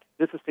Act.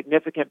 This is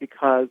significant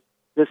because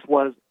this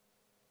was,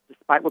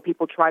 despite what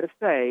people try to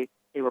say,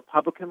 a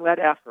Republican-led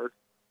effort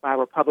by a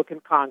Republican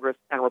Congress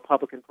and a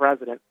Republican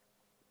president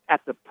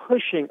at the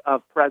pushing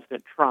of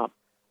President Trump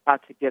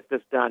to get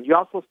this done. You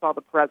also saw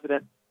the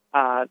president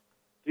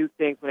do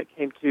things when it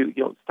came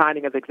to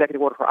signing of the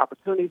executive order for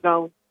Opportunity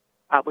Zone,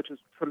 which is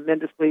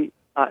tremendously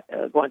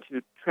going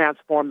to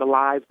transform the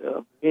lives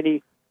of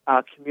many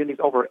communities,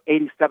 over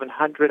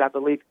 8,700, I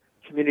believe,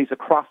 communities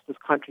across this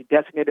country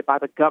designated by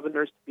the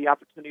governors to be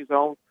Opportunity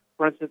Zone.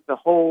 For instance, the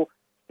whole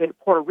state of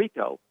Puerto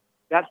Rico,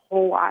 that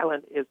whole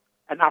island is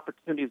an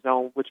Opportunity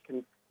Zone, which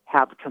can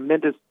have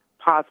tremendous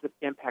positive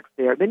impacts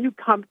there. Then you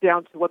come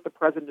down to what the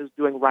president is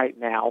doing right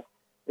now.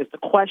 Is the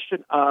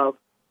question of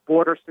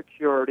border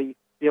security,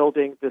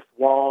 building this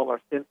wall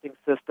or fencing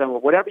system or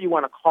whatever you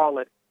want to call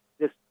it,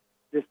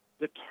 this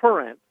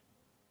deterrent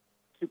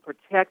to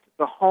protect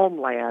the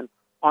homeland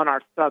on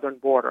our southern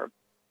border.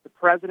 The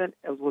president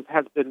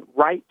has been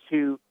right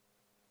to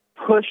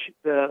push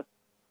the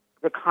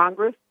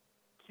Congress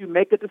to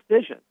make a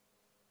decision.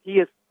 He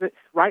has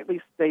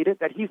rightly stated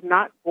that he's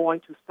not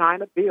going to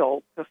sign a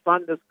bill to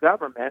fund this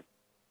government,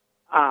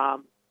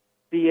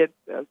 be it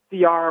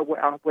CR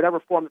or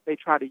whatever form that they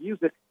try to use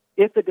it,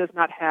 if it does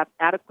not have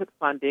adequate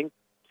funding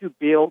to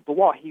build the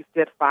wall. He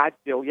said $5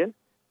 billion,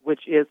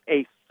 which is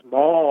a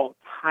small,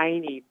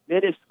 tiny,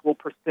 minuscule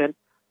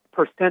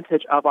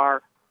percentage of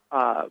our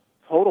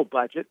total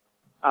budget,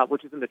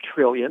 which is in the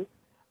trillions.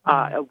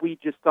 We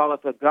just saw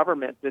that the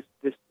government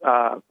this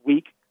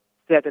week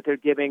said that they're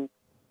giving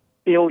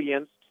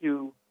billions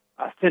to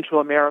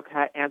Central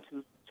America and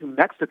to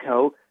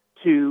Mexico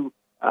to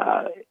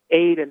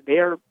aid in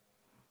their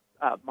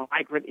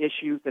migrant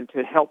issues and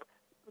to help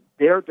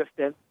their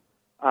defense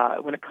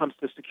when it comes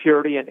to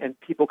security and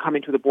people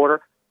coming to the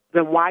border.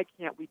 Then why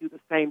can't we do the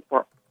same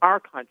for our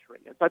country?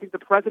 And so I think the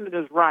president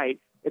is right.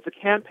 It's a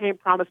campaign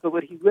promise, but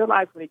what he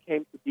realized when he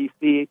came to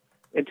D.C.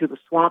 into the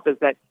swamp is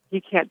that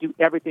he can't do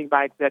everything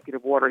by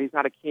executive order. He's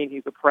not a king.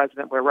 He's a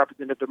president. We're a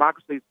representative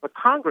democracy. But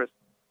Congress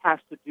has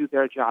to do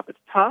their job. It's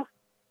tough.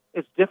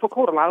 It's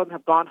difficult. A lot of them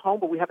have gone home,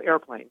 but we have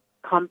airplanes.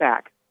 Come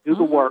back. Do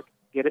the work.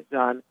 Get it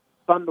done.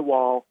 Fund the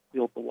wall.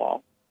 Build the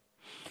wall.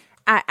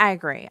 I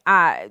agree.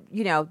 I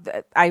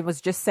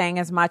was just saying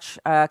as much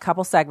a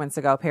couple segments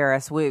ago,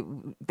 Paris.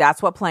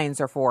 That's what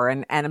planes are for.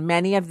 And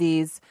many of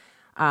these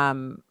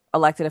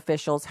elected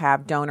officials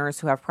have donors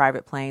who have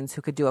private planes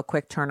who could do a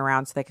quick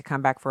turnaround so they could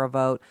come back for a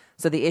vote.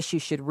 So the issue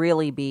should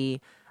really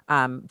be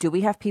Do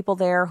we have people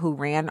there who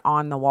ran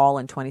on the wall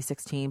in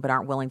 2016 but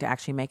aren't willing to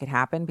actually make it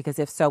happen? Because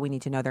if so, we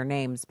need to know their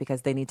names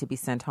because they need to be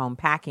sent home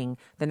packing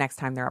the next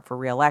time they're up for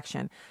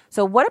re-election.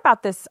 So what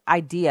about this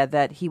idea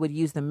that he would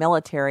use the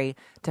military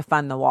to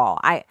fund the wall?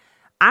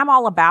 I'm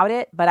all about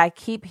it, but I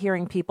keep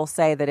hearing people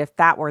say that if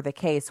that were the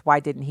case, why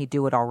didn't he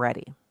do it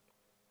already?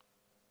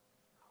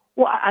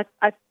 Well,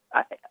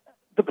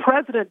 the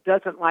president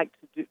doesn't like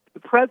to do.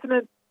 The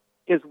president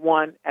is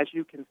one, as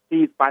you can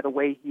see by the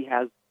way he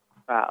has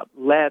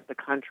led the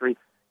country.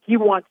 He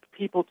wants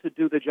people to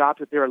do the jobs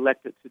that they're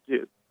elected to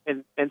do,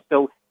 and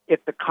so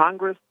if the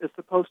Congress is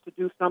supposed to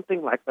do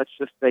something, like let's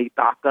just say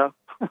DACA,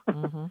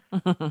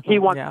 he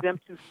wants them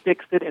to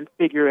fix it and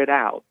figure it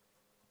out,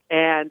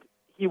 and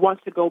he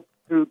wants to go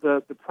through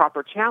the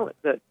proper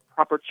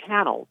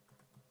channels.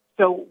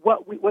 So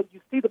what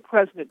you see the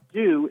president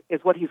do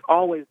is what he's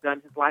always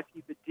done his life.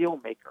 He's a deal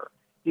maker.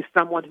 He's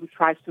someone who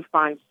tries to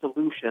find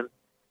solutions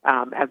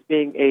as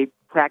being a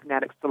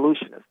pragmatic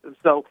solutionist. And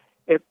so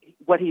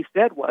what he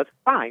said was,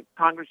 fine,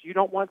 Congress, you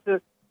don't want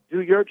to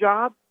do your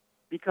job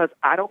because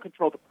I don't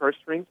control the purse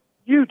strings.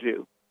 You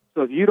do.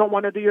 So if you don't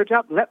want to do your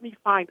job, let me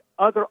find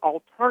other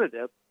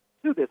alternatives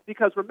to this.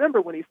 Because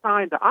remember, when he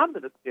signed the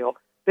omnibus bill,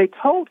 they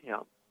told him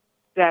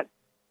that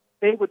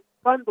they would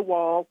fund the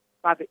wall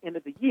by the end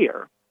of the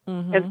year.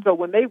 And so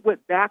when they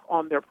went back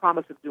on their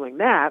promise of doing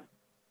that,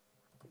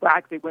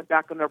 they went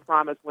back on their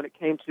promise when it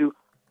came to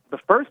the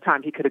first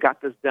time he could have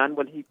got this done,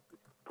 when he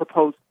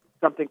proposed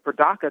something for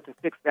DACA to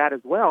fix that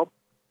as well.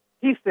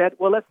 He said,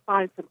 well, let's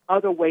find some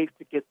other ways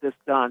to get this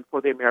done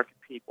for the American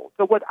people.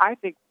 So what I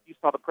think you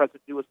saw the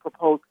president do is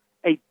propose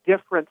a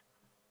different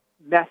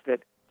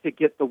method to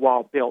get the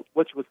wall built,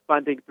 which was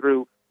funding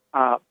through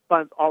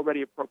funds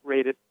already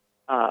appropriated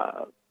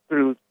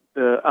through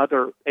the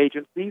other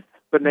agencies,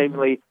 but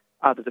namely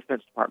the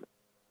Defense Department.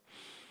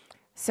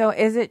 So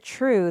is it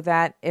true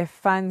that if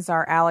funds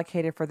are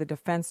allocated for the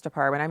Defense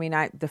Department, I mean,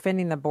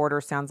 defending the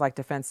border sounds like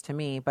defense to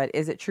me, but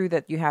is it true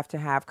that you have to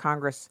have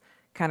Congress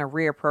kind of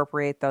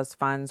reappropriate those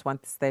funds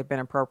once they've been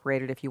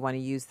appropriated if you want to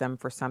use them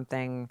for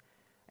something?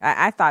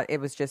 I thought it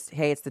was just,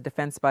 hey, it's the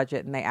defense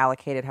budget and they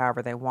allocate it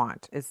however they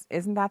want.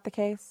 Isn't that the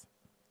case?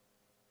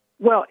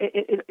 Well,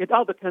 it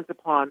all depends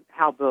upon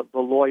how the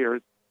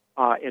lawyers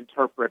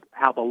interpret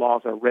how the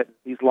laws are written.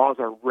 These laws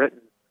are written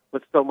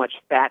with so much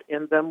fat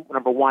in them,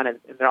 number one, and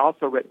they're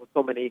also written with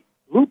so many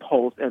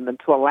loopholes in them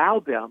to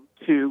allow them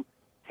to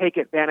take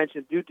advantage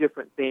and do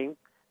different things.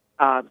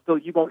 So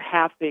you won't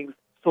have things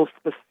so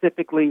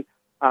specifically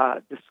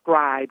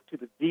described to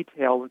the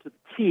detail and to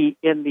the T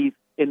in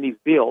these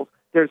bills.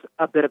 There's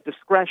a bit of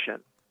discretion.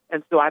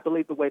 And so I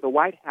believe the way the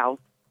White House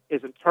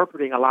is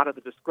interpreting a lot of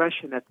the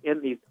discretion that's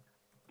in these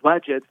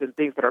budgets and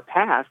things that are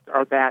passed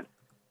are that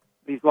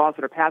these laws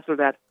that are passed are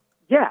that,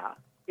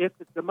 if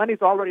the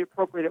money's already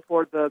appropriated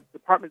for the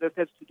Department of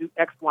Defense to do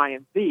X, Y,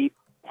 and Z,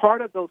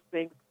 part of those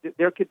things,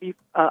 there could be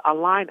a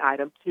line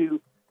item to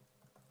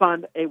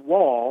fund a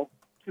wall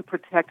to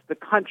protect the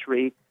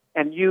country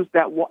and use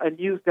that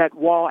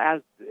wall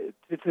as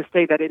to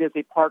say that it is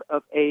a part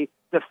of a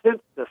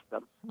defense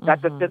system.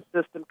 That defense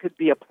system could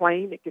be a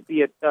plane, it could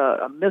be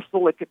a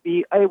missile, it could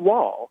be a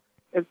wall.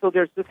 And so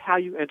there's just how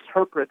you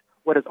interpret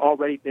what has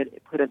already been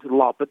put into the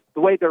law. But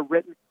the way they're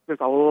written, there's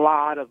a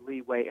lot of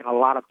leeway and a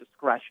lot of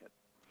discretion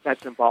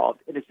that's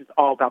involved, and it's just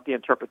all about the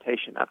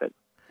interpretation of it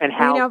and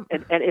how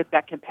and if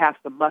that can pass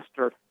the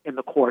muster in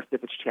the courts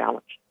if it's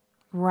challenged.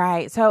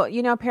 Right. So,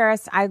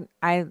 Paris,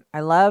 I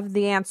love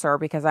the answer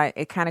because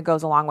it kind of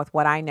goes along with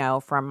what I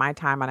know from my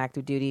time on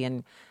active duty.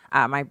 And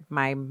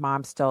my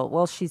mom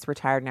she's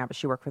retired now, but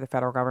she worked for the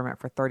federal government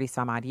for 30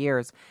 some odd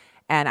years.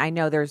 And I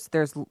know there's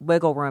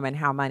wiggle room in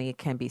how money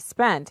can be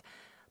spent.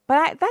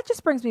 But that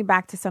just brings me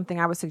back to something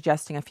I was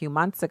suggesting a few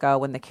months ago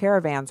when the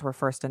caravans were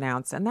first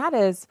announced. And that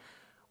is,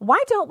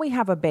 why don't we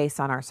have a base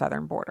on our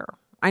southern border?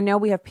 I know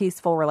we have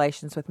peaceful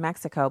relations with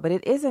Mexico, but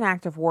it is an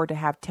act of war to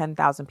have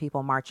 10,000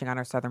 people marching on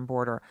our southern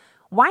border.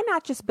 Why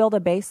not just build a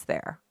base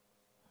there?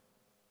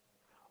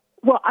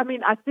 Well, I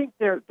mean, I think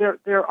there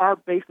are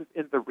bases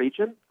in the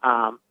region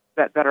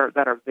that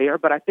are there,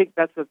 but I think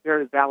that's a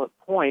very valid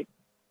point.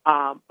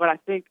 But I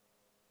think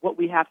what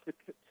we have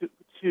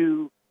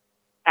to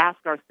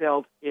ask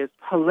ourselves is,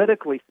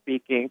 politically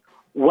speaking,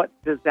 what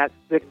does that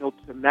signal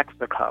to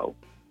Mexico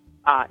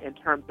in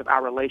terms of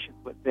our relations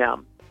with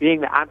them?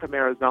 Being that I'm from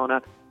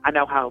Arizona, I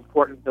know how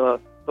important the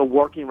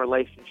working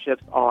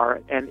relationships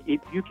are, and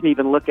you can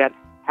even look at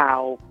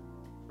how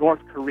North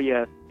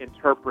Korea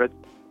interprets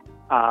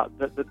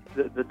the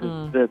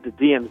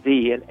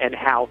DMZ and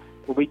how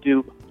when we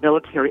do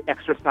military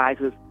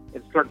exercises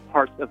in certain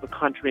parts of the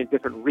country in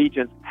different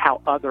regions,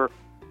 how other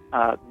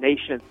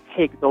nations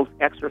take those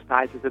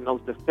exercises and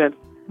those defense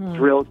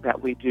drills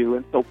that we do.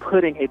 And so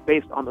putting a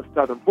base on the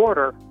southern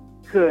border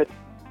could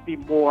be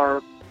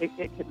more, it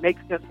could make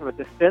sense from a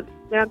defense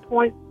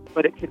standpoint,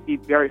 but it could be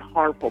very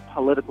harmful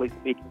politically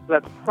speaking. So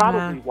that's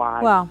probably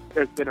why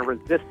there's been a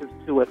resistance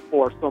to it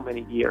for so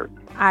many years.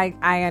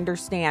 I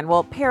understand.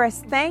 Well,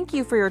 Paris, thank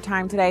you for your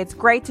time today. It's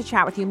great to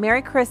chat with you.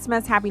 Merry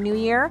Christmas. Happy New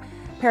Year.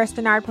 Paris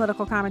Dennard,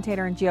 political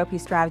commentator and GOP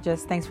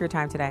strategist. Thanks for your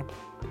time today.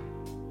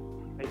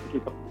 Thank you.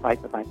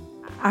 Bye-bye.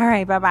 All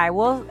right, bye-bye.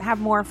 We'll have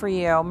more for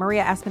you.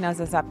 Maria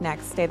Espinosa is up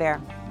next. Stay there.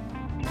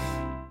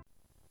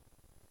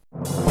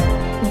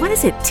 What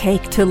does it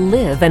take to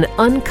live an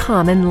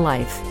uncommon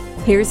life?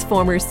 Here's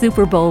former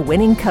Super Bowl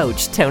winning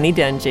coach Tony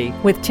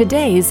Dungy with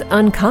today's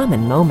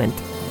uncommon moment.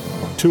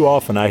 Too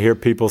often I hear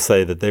people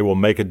say that they will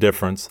make a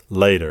difference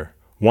later,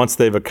 once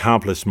they've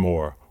accomplished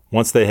more,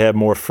 once they have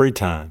more free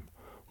time,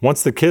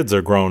 once the kids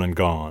are grown and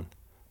gone.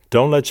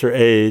 Don't let your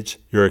age,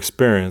 your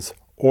experience,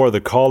 or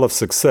the call of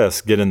success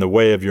get in the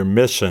way of your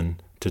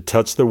mission to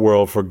touch the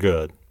world for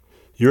good.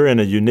 You're in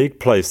a unique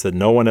place that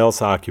no one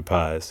else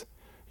occupies.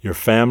 Your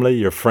family,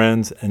 your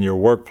friends, and your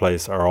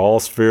workplace are all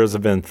spheres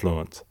of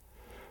influence.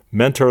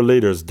 Mentor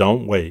leaders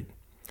don't wait.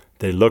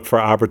 They look for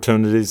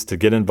opportunities to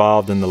get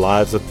involved in the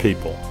lives of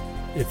people.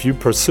 If you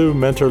pursue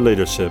mentor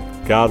leadership,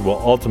 God will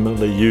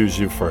ultimately use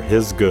you for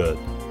His good.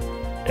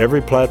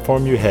 Every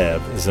platform you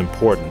have is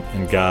important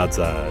in God's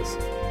eyes.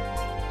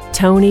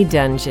 Tony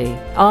Dungy,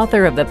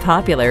 author of the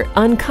popular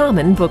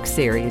Uncommon book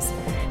series.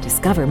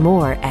 Discover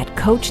more at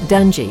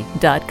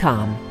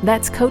CoachDungy.com.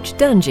 That's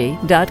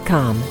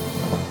CoachDungy.com.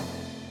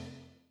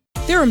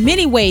 There are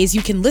many ways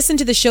you can listen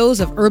to the shows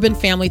of Urban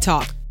Family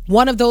Talk.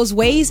 One of those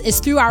ways is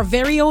through our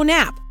very own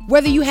app.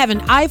 Whether you have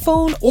an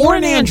iPhone or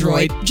an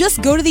Android,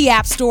 just go to the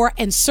App Store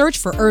and search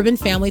for Urban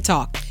Family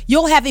Talk.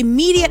 You'll have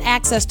immediate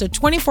access to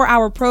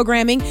 24-hour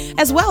programming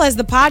as well as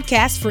the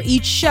podcast for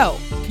each show.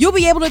 You'll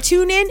be able to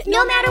tune in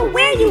no matter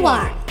where you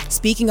are.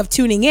 Speaking of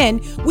tuning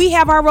in, we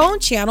have our own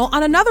channel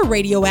on another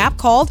radio app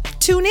called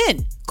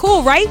TuneIn.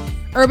 Cool, right?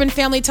 Urban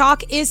Family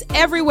Talk is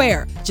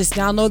everywhere. Just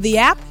download the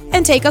app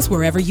and take us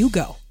wherever you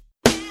go.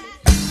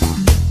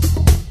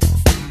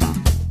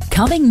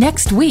 Coming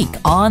next week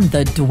on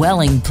The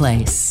Dwelling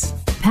Place,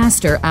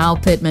 Pastor Al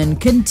Pittman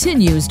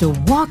continues to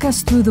walk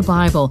us through the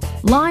Bible,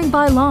 line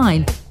by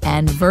line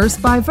and verse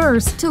by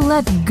verse, to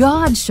let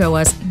God show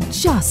us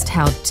just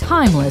how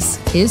timeless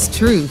His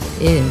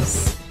truth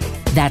is.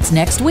 That's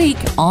next week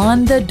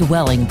on The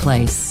Dwelling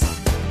Place.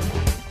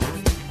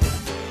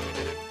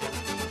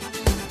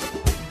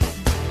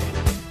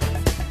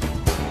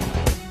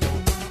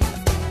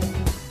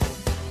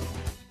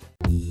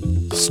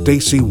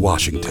 Stacy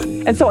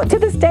Washington. And so to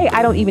this day,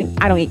 I don't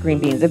eat green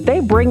beans. If they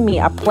bring me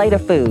a plate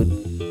of food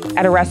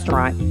at a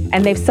restaurant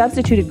and they've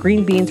substituted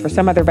green beans for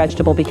some other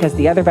vegetable because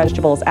the other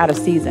vegetable is out of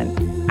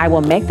season, I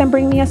will make them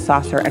bring me a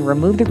saucer and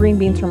remove the green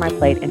beans from my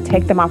plate and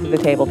take them off of the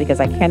table because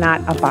I cannot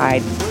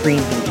abide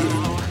green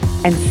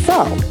beans. And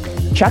so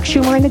Chuck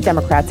Schumer and the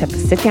Democrats have to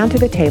sit down to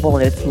the table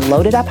and it's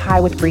loaded up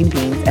high with green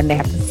beans and they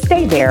have to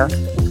stay there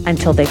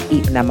until they've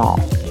eaten them all.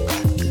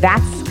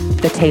 That's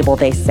the table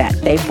they set.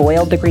 They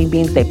boiled the green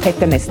beans, they picked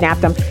them, they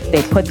snapped them,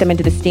 they put them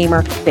into the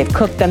steamer, they've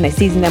cooked them, they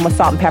seasoned them with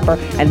salt and pepper,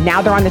 and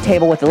now they're on the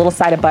table with a little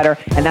side of butter,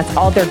 and that's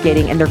all they're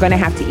getting, and they're going to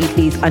have to eat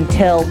these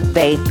until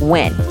they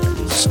win.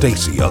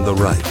 Stacy on the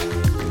Right.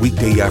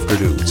 Weekday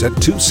afternoons at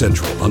 2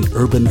 Central on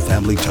Urban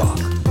Family Talk.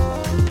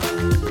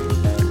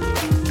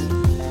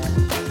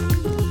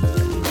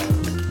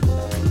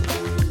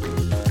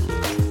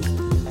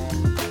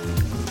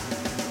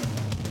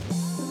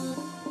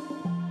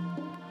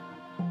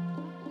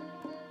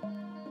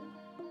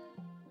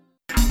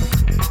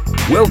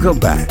 Welcome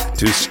back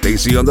to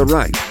Stacy on the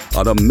Right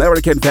on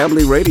American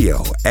Family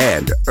Radio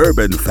and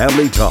Urban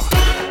Family Talk.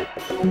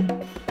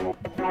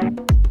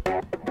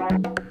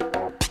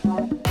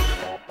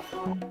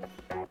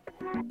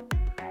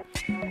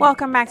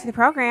 Welcome back to the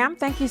program.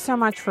 Thank you so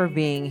much for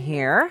being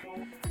here.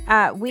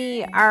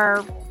 We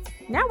are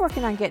now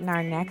working on getting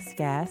our next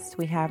guest.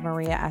 We have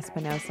Maria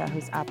Espinosa,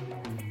 who's up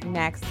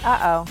next.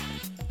 Oh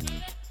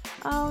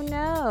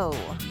no.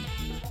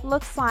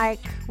 Looks like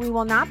we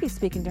will not be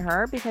speaking to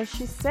her because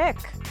she's sick.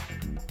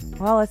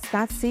 Well, it's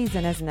that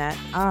season, isn't it?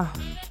 Oh,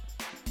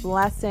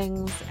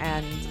 blessings,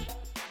 and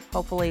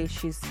hopefully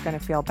she's going to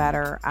feel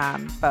better,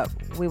 but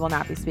we will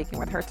not be speaking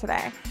with her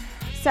today.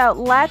 So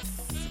let's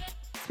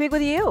speak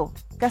with you.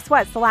 Guess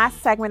what? It's the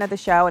last segment of the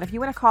show, and if you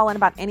want to call in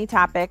about any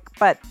topic,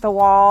 but the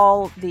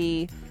wall,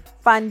 the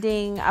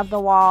funding of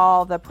the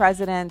wall, the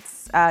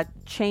president's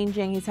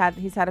changing, he's had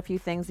a few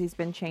things he's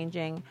been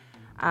changing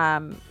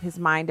his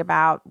mind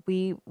about.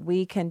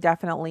 We can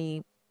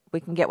definitely, we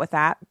can get with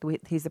that.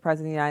 He's the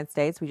president of the United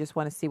States. We just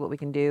want to see what we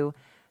can do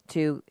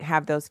to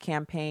have those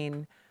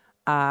campaign.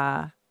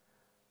 So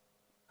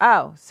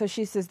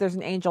she says there's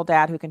an angel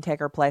dad who can take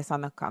her place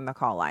on the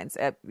call lines.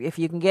 If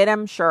you can get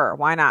him, sure,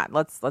 why not?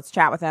 Let's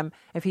chat with him.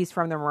 If he's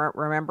from the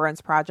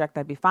Remembrance Project,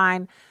 that'd be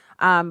fine.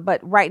 But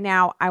right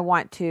now, I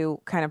want to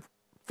kind of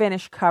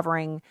finish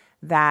covering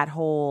that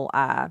whole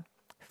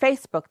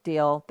Facebook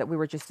deal that we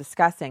were just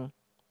discussing.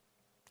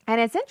 And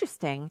it's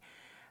interesting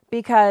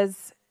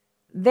because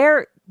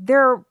their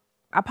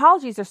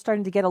apologies are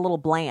starting to get a little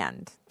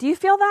bland. Do you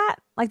feel that?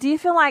 Like, do you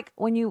feel like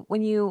when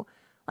you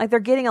like they're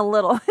getting a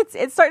little,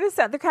 it's starting to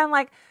sound, they're kind of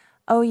like,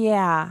 oh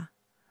yeah,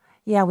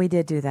 we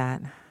did do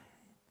that.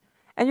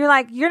 And you're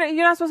like, you're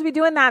not supposed to be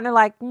doing that. And they're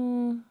like,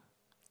 no,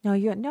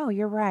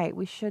 you're right.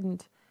 We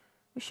shouldn't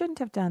We shouldn't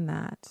have done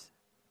that.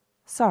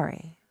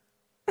 Sorry.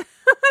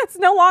 It's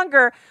no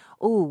longer,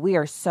 oh, we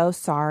are so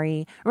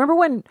sorry. Remember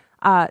when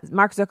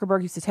Mark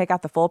Zuckerberg used to take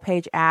out the full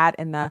page ad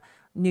in the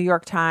New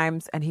York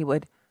Times, and he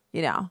would,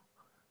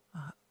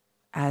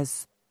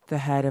 as the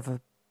head of a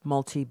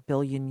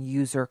multi-billion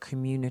user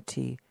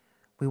community,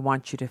 we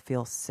want you to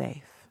feel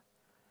safe.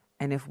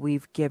 And if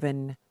we've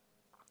given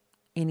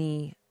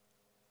any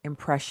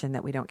impression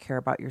that we don't care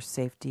about your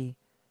safety,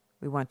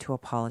 we want to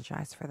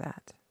apologize for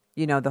that.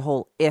 The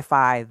whole if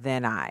I,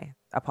 then I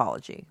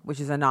apology, which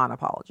is a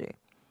non-apology.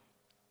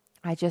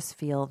 I just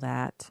feel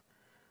that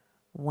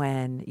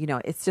when,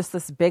 it's just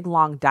this big,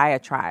 long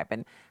diatribe,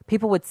 and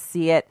people would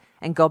see it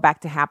and go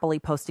back to happily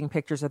posting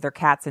pictures of their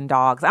cats and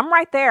dogs. I'm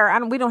right there.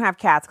 We don't have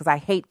cats because I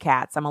hate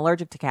cats. I'm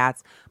allergic to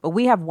cats. But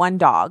we have one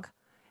dog.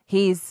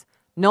 He's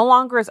no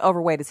longer as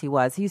overweight as he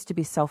was. He used to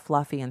be so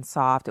fluffy and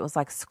soft. It was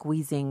like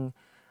squeezing.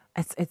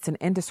 It's an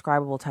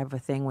indescribable type of a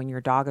thing when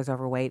your dog is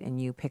overweight and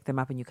you pick them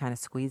up and you kind of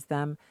squeeze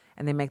them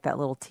and they make that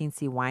little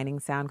teensy whining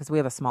sound, because we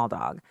have a small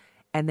dog.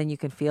 And then you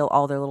can feel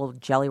all their little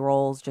jelly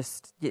rolls.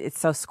 It's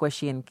so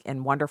squishy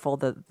and wonderful,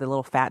 the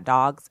little fat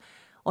dogs.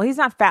 Well, he's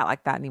not fat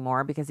like that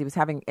anymore because he was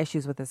having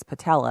issues with his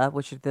patella,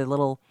 which is the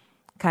little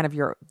kind of,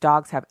 your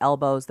dogs have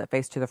elbows that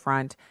face to the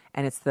front,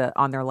 and it's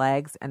on their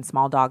legs, and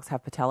small dogs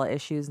have patella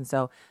issues. And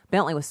so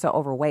Bentley was so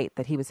overweight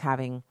that he was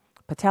having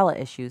patella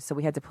issues. So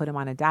we had to put him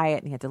on a diet,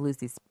 and he had to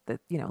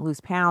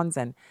lose pounds,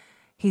 and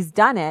he's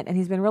done it, and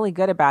he's been really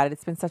good about it.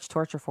 It's been such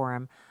torture for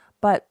him.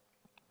 But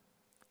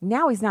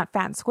now he's not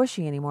fat and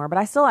squishy anymore, but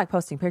I still like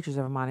posting pictures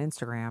of him on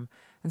Instagram.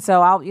 And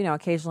so I'll,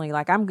 occasionally,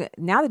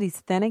 now that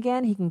he's thin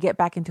again, he can get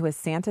back into his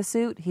Santa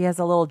suit. He has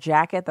a little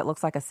jacket that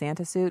looks like a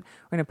Santa suit.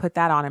 We're going to put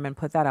that on him and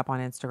put that up on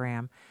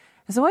Instagram.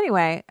 And so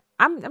anyway,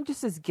 I'm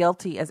just as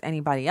guilty as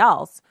anybody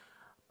else.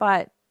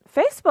 But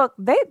Facebook,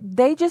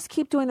 they just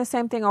keep doing the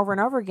same thing over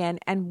and over again.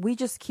 And we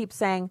just keep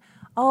saying,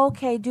 oh,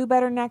 okay, do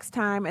better next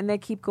time. And they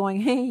keep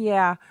going, hey,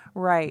 yeah,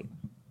 right.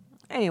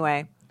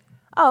 Anyway.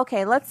 Oh,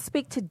 okay, let's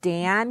speak to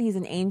Dan. He's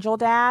an angel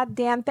dad.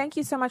 Dan, thank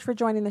you so much for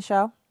joining the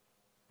show.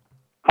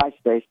 Hi,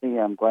 Stacey.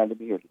 I'm glad to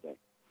be here today.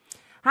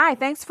 Hi,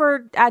 thanks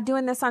for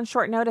doing this on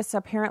short notice.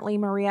 Apparently,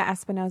 Maria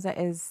Espinoza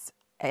is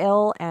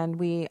ill, and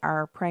we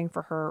are praying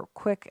for her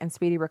quick and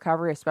speedy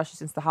recovery, especially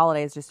since the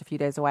holiday is just a few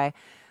days away.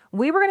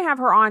 We were going to have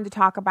her on to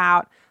talk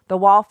about the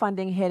wall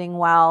funding hitting,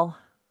 a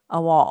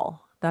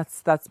wall.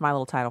 That's my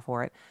little title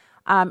for it.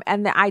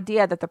 And the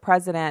idea that the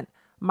president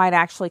might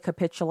actually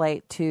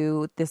capitulate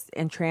to this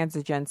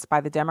intransigence by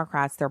the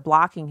Democrats. They're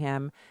blocking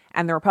him,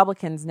 and the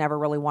Republicans never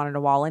really wanted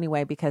a wall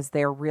anyway because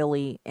they're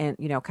really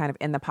kind of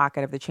in the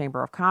pocket of the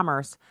Chamber of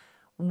Commerce.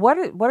 What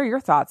are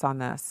your thoughts on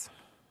this?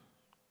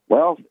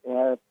 Well,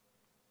 if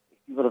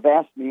you would have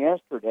asked me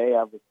yesterday,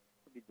 I was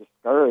pretty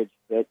discouraged.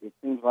 But it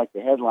seems like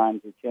the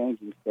headlines are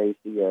changing,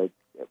 Stacey.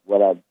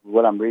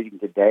 What I'm reading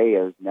today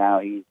is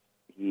now he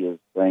is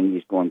saying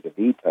he's going to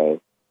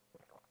veto,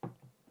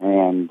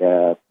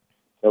 and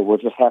so we'll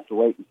just have to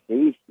wait and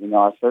see.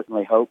 I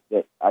certainly hope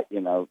that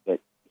that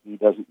he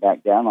doesn't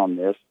back down on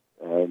this.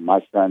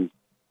 My son's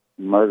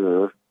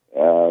murderer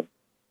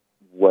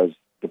was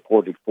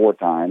deported 4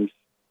 times,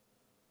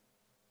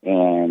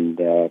 and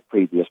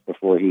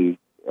before he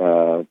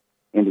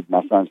ended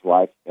my son's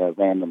life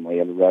randomly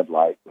at a red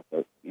light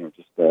with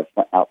just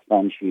out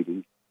fun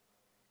shooting.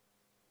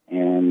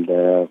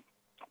 And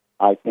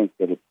I think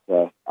that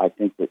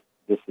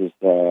this is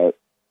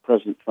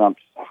President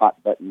Trump's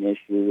hot button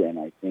issue, and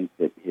I think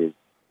that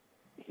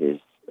his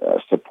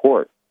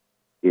support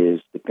is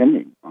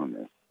depending on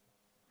this.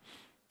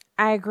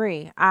 I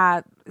agree.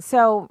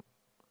 So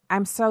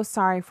I'm so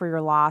sorry for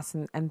your loss,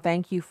 and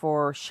thank you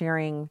for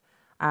sharing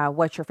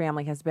what your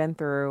family has been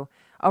through.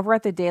 Over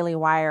at the Daily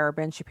Wire,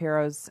 Ben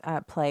Shapiro's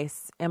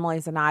place, Emily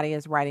Zanotti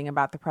is writing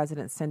about the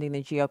president sending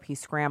the GOP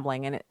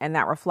scrambling, and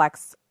that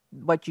reflects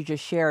what you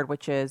just shared,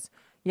 which is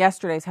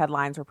yesterday's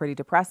headlines were pretty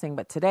depressing,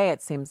 but today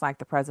it seems like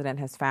the president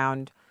has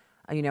found,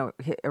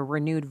 a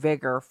renewed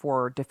vigor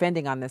for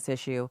defending on this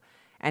issue.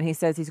 And he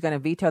says he's going to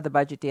veto the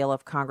budget deal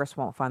if Congress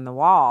won't fund the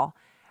wall.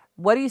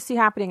 What do you see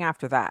happening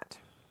after that?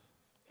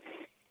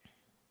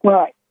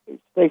 Well,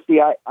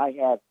 Stacey, I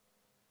have,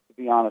 to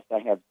be honest, I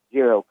have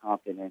zero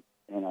confidence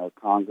in our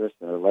Congress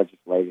and our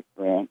legislative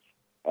branch.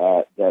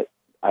 That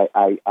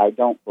I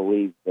don't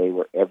believe they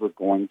were ever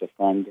going to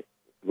fund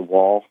the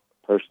wall,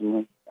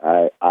 personally.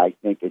 I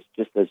think it's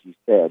just as you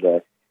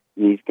said.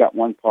 You've got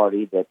one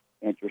party that's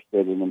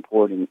interested in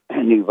importing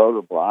a new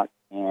voter bloc,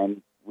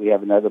 and we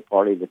have another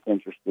party that's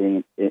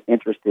interested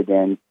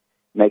in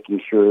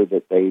making sure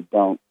that they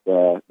don't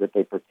that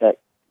they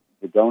protect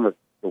the donor,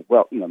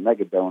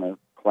 mega donor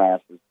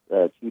classes,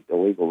 cheap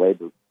illegal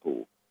labor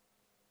pool.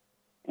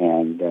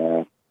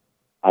 And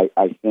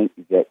I think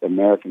that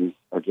Americans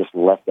are just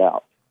left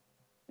out,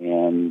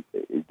 and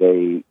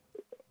they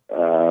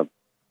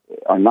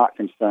are not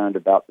concerned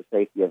about the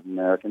safety of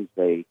Americans.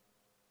 They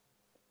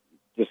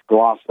just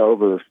gloss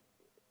over,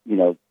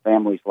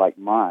 families like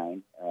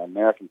mine,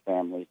 American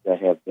families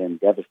that have been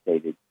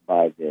devastated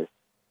by this.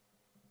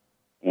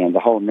 And the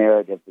whole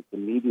narrative that the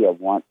media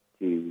wants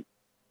to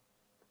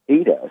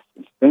feed us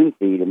and spoon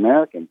feed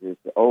Americans is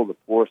the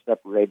poor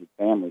separated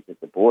families at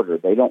the border.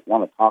 They don't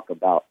want to talk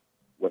about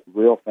what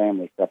real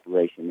family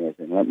separation is.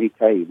 And let me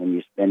tell you, when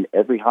you spend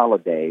every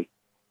holiday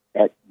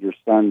at your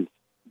son's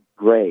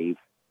grave,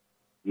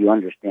 you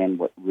understand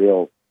what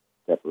real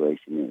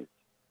separation is.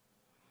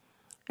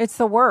 It's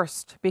the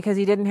worst because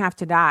he didn't have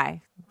to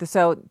die.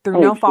 So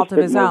through no fault of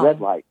his own. Red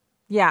light.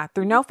 Yeah,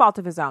 through no fault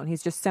of his own.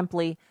 He's just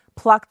simply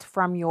plucked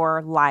from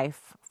your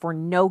life for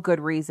no good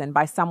reason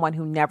by someone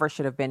who never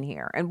should have been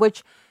here. And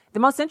which the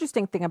most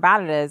interesting thing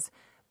about it is,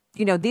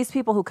 you know, these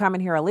people who come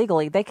in here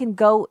illegally, they can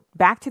go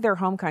back to their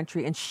home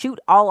country and shoot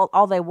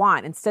all they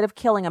want. Instead of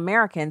killing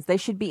Americans, they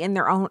should be in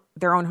their own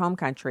home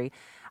country.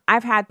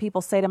 I've had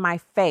people say to my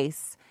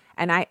face,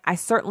 and I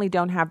certainly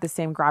don't have the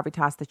same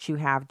gravitas that you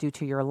have due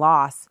to your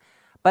loss,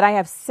 but I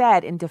have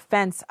said in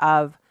defense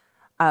of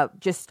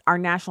just our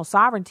national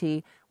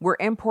sovereignty, we're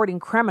importing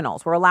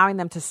criminals. We're allowing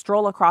them to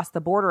stroll across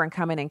the border and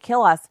come in and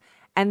kill us.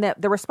 And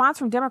the response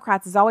from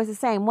Democrats is always the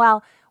same.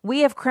 Well, we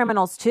have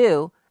criminals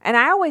too. And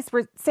I always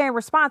say in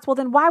response, well,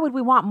 then why would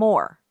we want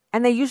more?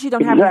 And they usually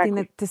don't have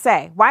anything to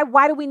say.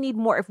 Why do we need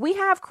more? If we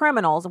have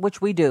criminals, which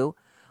we do,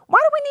 why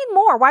do we need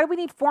more? Why do we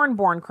need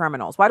foreign-born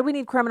criminals? Why do we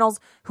need criminals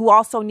who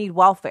also need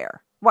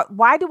welfare?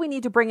 Why do we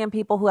need to bring in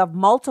people who have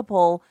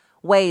multiple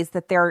ways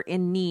that they're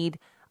in need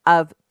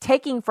of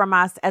taking from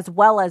us as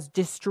well as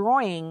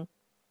destroying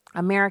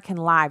American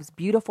lives,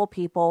 beautiful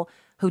people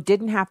who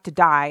didn't have to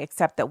die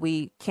except that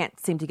we can't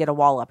seem to get a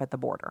wall up at the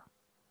border?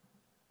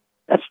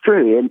 That's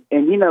true,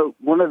 and you know,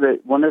 one of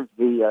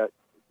the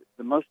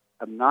most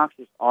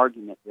obnoxious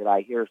arguments that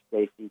I hear,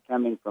 Stacey,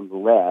 coming from the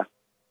left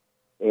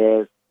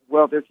is,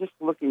 well, they're just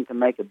looking to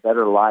make a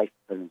better life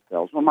for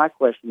themselves. Well, my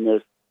question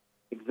is,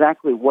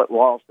 exactly what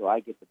laws do I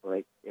get to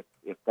break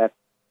if that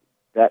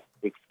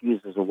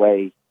excuses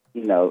away?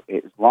 You know,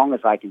 as long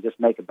as I can just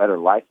make a better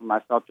life for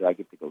myself, do I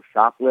get to go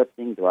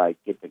shoplifting? Do I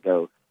get to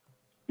go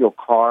steal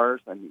cars?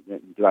 I mean,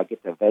 do I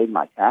get to evade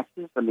my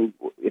taxes? I mean,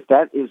 if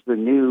that is the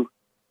new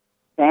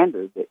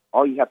standard, that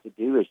all you have to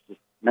do is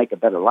just make a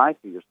better life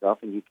for yourself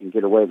and you can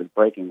get away with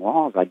breaking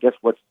laws, I guess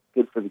what's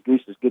good for the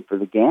goose is good for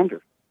the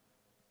gander.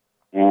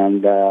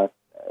 And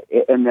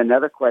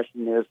another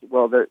question is,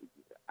 well,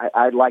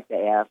 I'd like to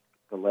ask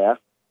the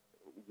left,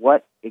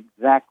 what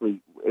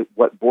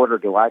border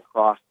do I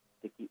cross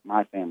to keep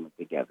my family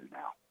together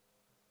now?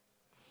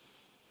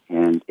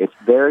 And it's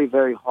very,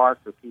 very hard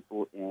for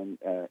people in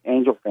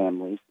angel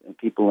families and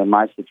people in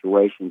my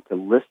situation to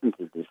listen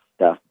to this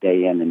stuff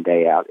day in and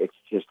day out. It's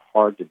just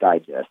hard to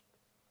digest.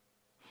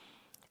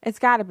 It's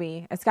got to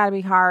be. It's got to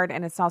be hard,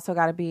 and it's also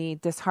got to be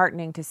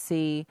disheartening to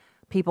see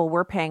people.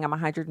 We're paying them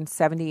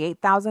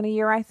 $178,000 a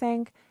year, I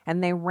think,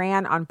 and they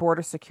ran on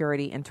border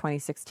security in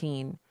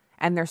 2016,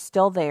 and they're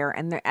still there.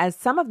 And as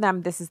some of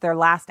them, this is their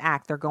last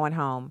act. They're going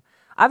home.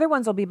 Other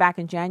ones will be back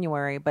in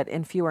January, but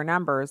in fewer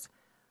numbers.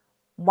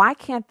 Why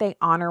can't they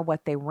honor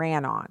what they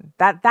ran on?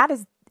 That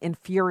is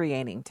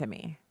infuriating to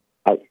me.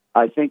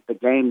 I think the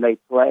game they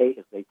play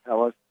is they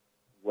tell us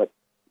what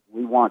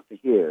we want to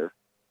hear,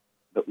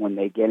 but when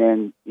they get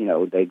in,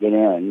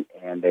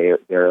 and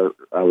they're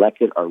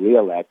elected or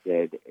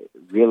reelected,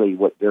 really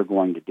what they're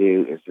going to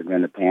do is they're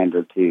going to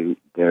pander to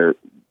the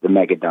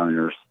mega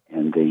donors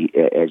and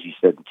as you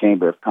said, the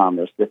Chamber of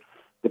Commerce,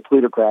 the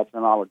plutocrats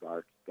and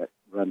oligarchs that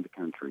run the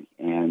country.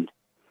 And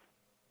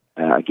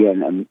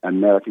again,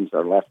 Americans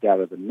are left out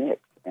of the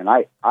mix. And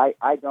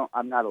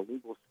I'm not a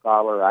legal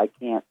scholar. I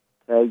can't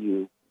tell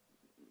you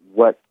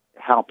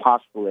how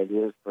possible it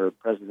is for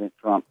President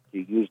Trump to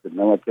use the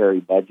military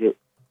budget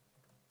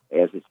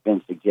as it's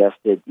been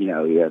suggested. You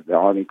know, you have the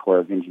Army Corps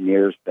of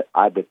Engineers, but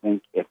I would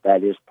think if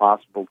that is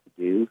possible to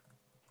do,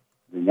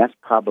 then that's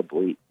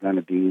probably going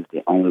to be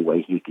the only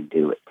way he can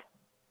do it.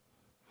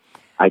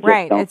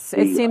 It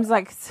seems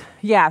like,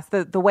 yes,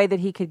 the way that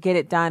he could get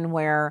it done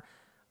where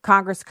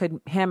Congress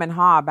could hem and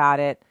haw about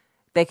it,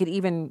 they could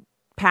even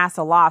pass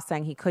a law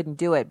saying he couldn't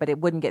do it, but it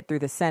wouldn't get through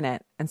the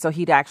Senate, and so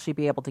he'd actually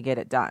be able to get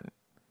it done.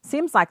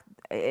 Seems like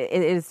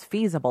it is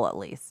feasible, at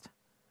least.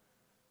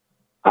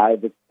 I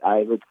would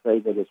say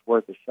that it's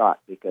worth a shot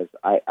because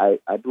I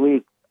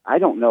believe, I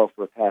don't know if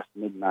we're past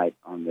midnight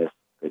on this,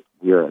 but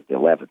we're at the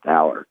 11th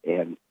hour,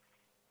 and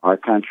our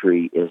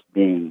country is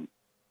being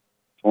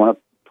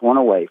torn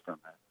away from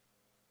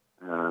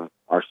us.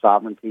 Our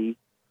sovereignty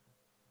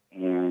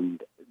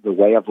and the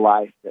way of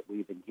life that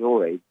we've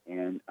enjoyed,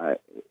 and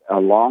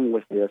along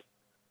with this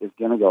is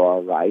going to go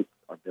our rights,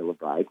 our Bill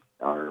of Rights,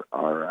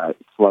 are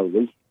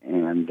slowly,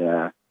 and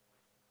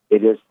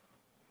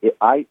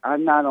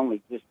I'm not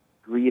only just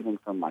grieving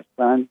from my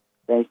son,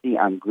 Stacey,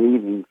 I'm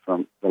grieving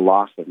from the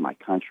loss of my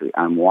country.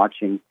 I'm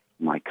watching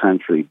my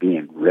country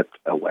being ripped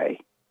away.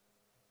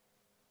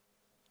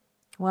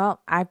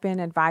 Well, I've been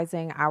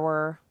advising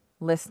our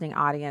listening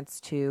audience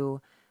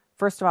to,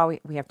 first of all,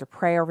 we have to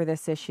pray over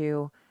this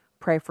issue,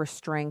 pray for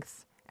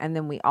strength, and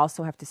then we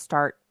also have to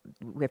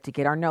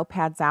get our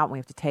notepads out, and we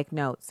have to take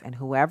notes. And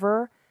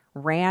whoever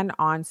ran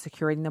on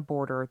securing the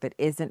border that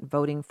isn't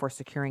voting for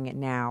securing it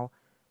now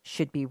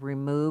should be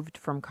removed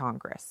from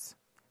Congress.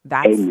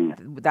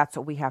 That's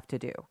what we have to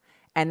do.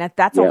 And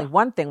that's only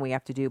one thing we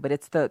have to do, but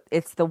it's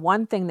the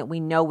one thing that we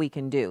know we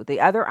can do. The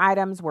other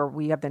items where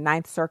we have the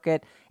Ninth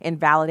Circuit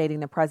invalidating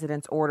the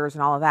president's orders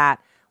and all of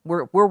that,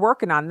 we're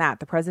working on that.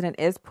 The president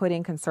is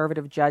putting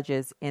conservative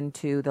judges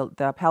into the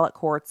appellate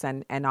courts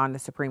and on the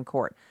Supreme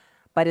Court.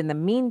 But in the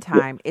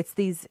meantime, it's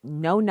these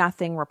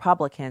know-nothing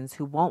Republicans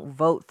who won't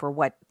vote for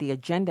what the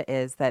agenda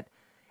is, that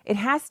it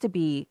has to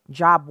be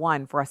job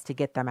one for us to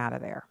get them out of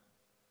there.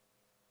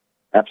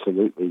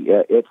 Absolutely.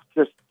 Yeah, it's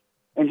just,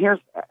 and here's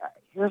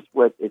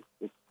what it's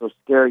so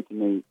scary to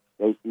me,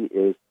 Stacey,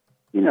 is,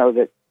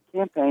 that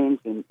campaigns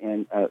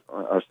and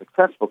a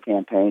successful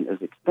campaign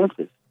is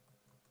expensive.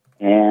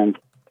 And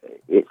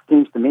it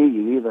seems to me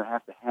you either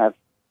have to have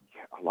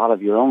a lot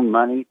of your own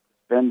money to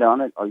spend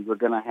on it, or you're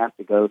going to have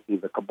to go through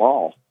the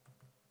cabal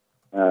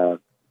to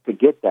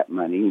get that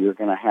money. You're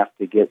going to have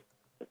to get,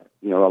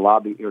 a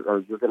lobby,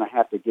 or you're going to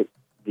have to get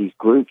these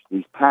groups,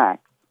 these PACs.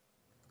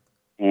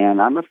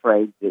 And I'm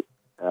afraid that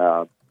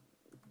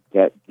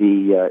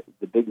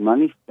the big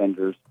money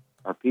spenders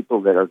are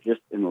people that are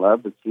just in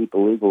love with cheap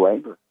illegal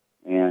labor,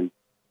 and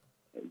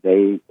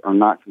they are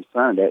not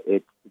concerned.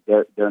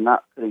 They're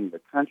not putting the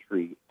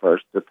country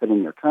first; they're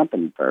putting their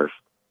company first,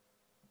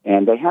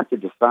 and they have to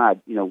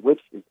decide,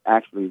 which is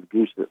actually the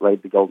goose that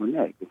laid the golden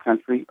egg: the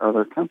country or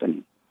their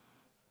company.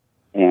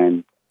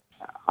 And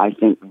I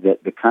think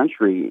that the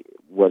country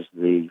was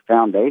the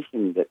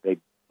foundation that they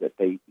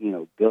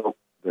built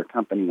their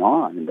company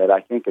on, and that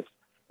I think it's,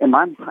 in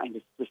my mind,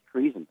 it's just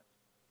treasonous.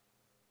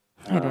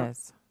 It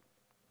is.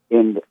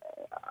 And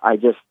I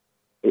just,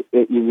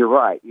 you're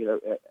right.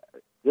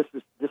 This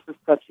is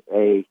such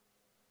a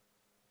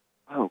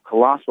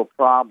colossal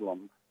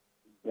problem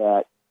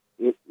that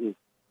it is.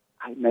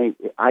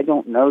 I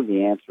don't know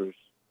the answers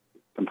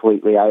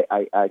completely.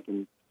 I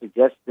can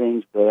suggest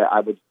things, but I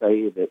would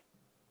say that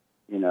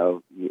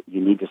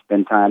you need to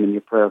spend time in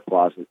your prayer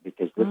closet,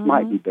 because this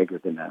might be bigger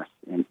than us,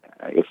 and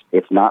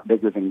it's not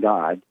bigger than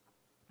God.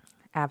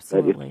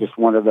 Absolutely. But it's just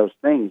one of those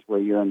things where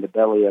you're in the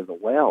belly of the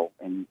well,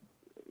 and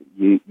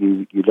you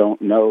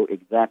don't know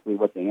exactly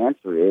what the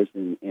answer is,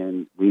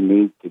 and we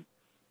need to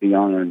be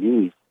on our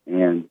knees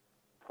and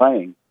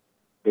praying,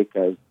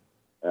 because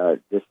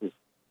this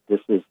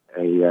is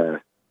a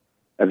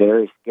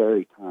very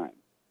scary time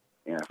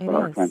for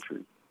our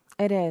country.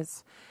 It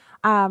is.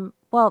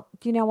 Well,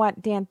 you know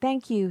what, Dan,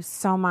 thank you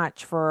so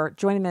much for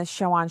joining this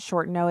show on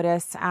short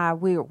notice.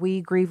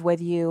 We grieve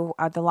with you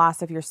the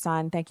loss of your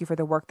son. Thank you for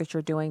the work that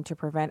you're doing to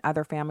prevent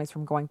other families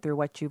from going through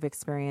what you've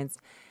experienced.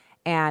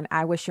 And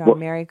I wish you a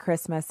Merry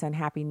Christmas and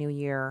Happy New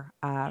Year.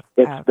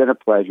 It's been a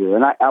pleasure.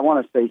 And I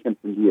want to say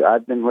something to you.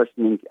 I've been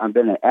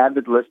an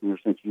avid listener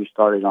since you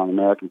started on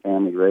American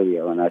Family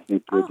Radio, and I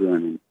think you're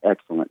doing an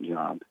excellent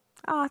job.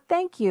 Oh,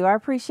 thank you. I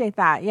appreciate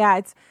that.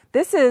 Yeah,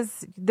 this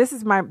is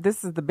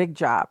the big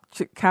job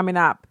coming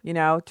up,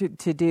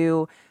 to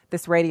do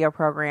this radio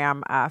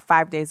program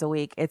 5 days a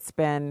week. It's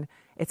been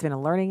a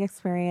learning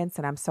experience,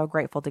 and I'm so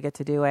grateful to get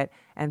to do it.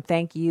 And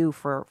thank you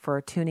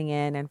for tuning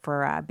in and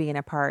for being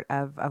a part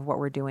of what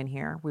we're doing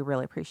here. We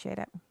really appreciate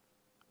it.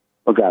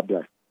 Well, God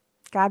bless.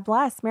 God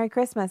bless. Merry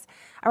Christmas.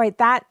 All right,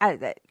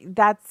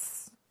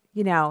 that's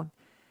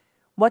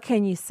what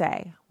can you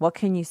say? What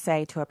can you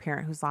say to a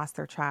parent who's lost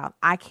their child?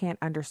 I can't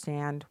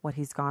understand what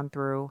he's gone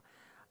through.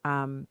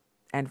 And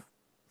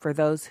for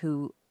those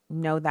who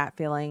know that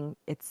feeling,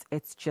 it's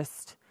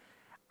just,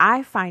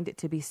 I find it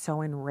to be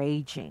so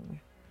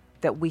enraging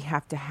that we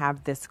have to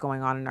have this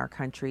going on in our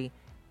country,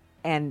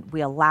 and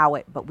we allow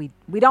it, but we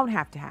don't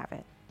have to have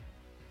it.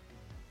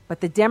 But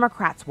the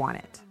Democrats want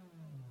it.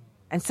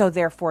 And so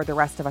therefore the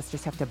rest of us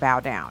just have to bow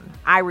down.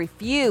 I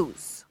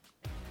refuse.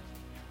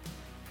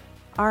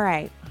 All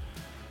right.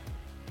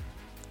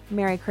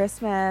 Merry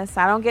Christmas.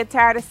 I don't get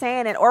tired of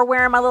saying it or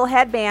wearing my little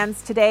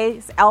headbands.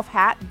 Today's elf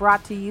hat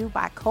brought to you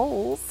by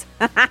Kohl's.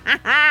 All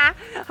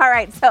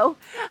right, so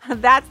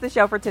that's the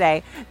show for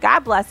today.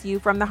 God bless you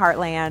from the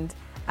heartland.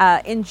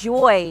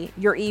 Enjoy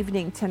your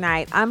evening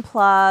tonight.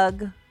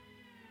 Unplug.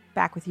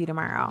 Back with you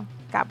tomorrow.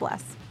 God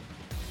bless.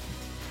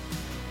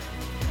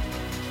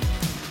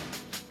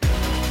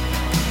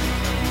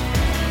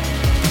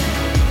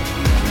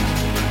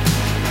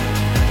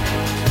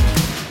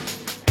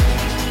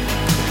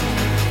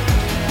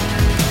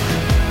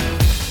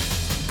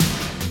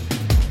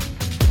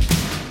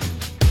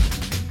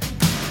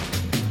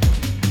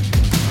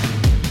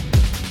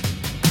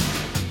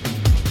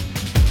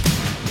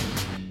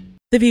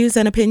 The views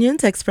and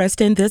opinions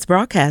expressed in this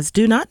broadcast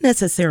do not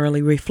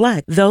necessarily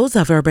reflect those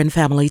of Urban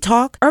Family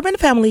Talk, Urban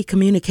Family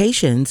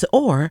Communications,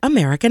 or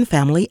American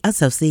Family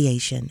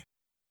Association.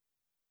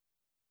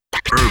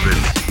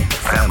 Urban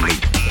Family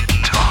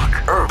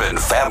Talk. Urban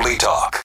Family Talk.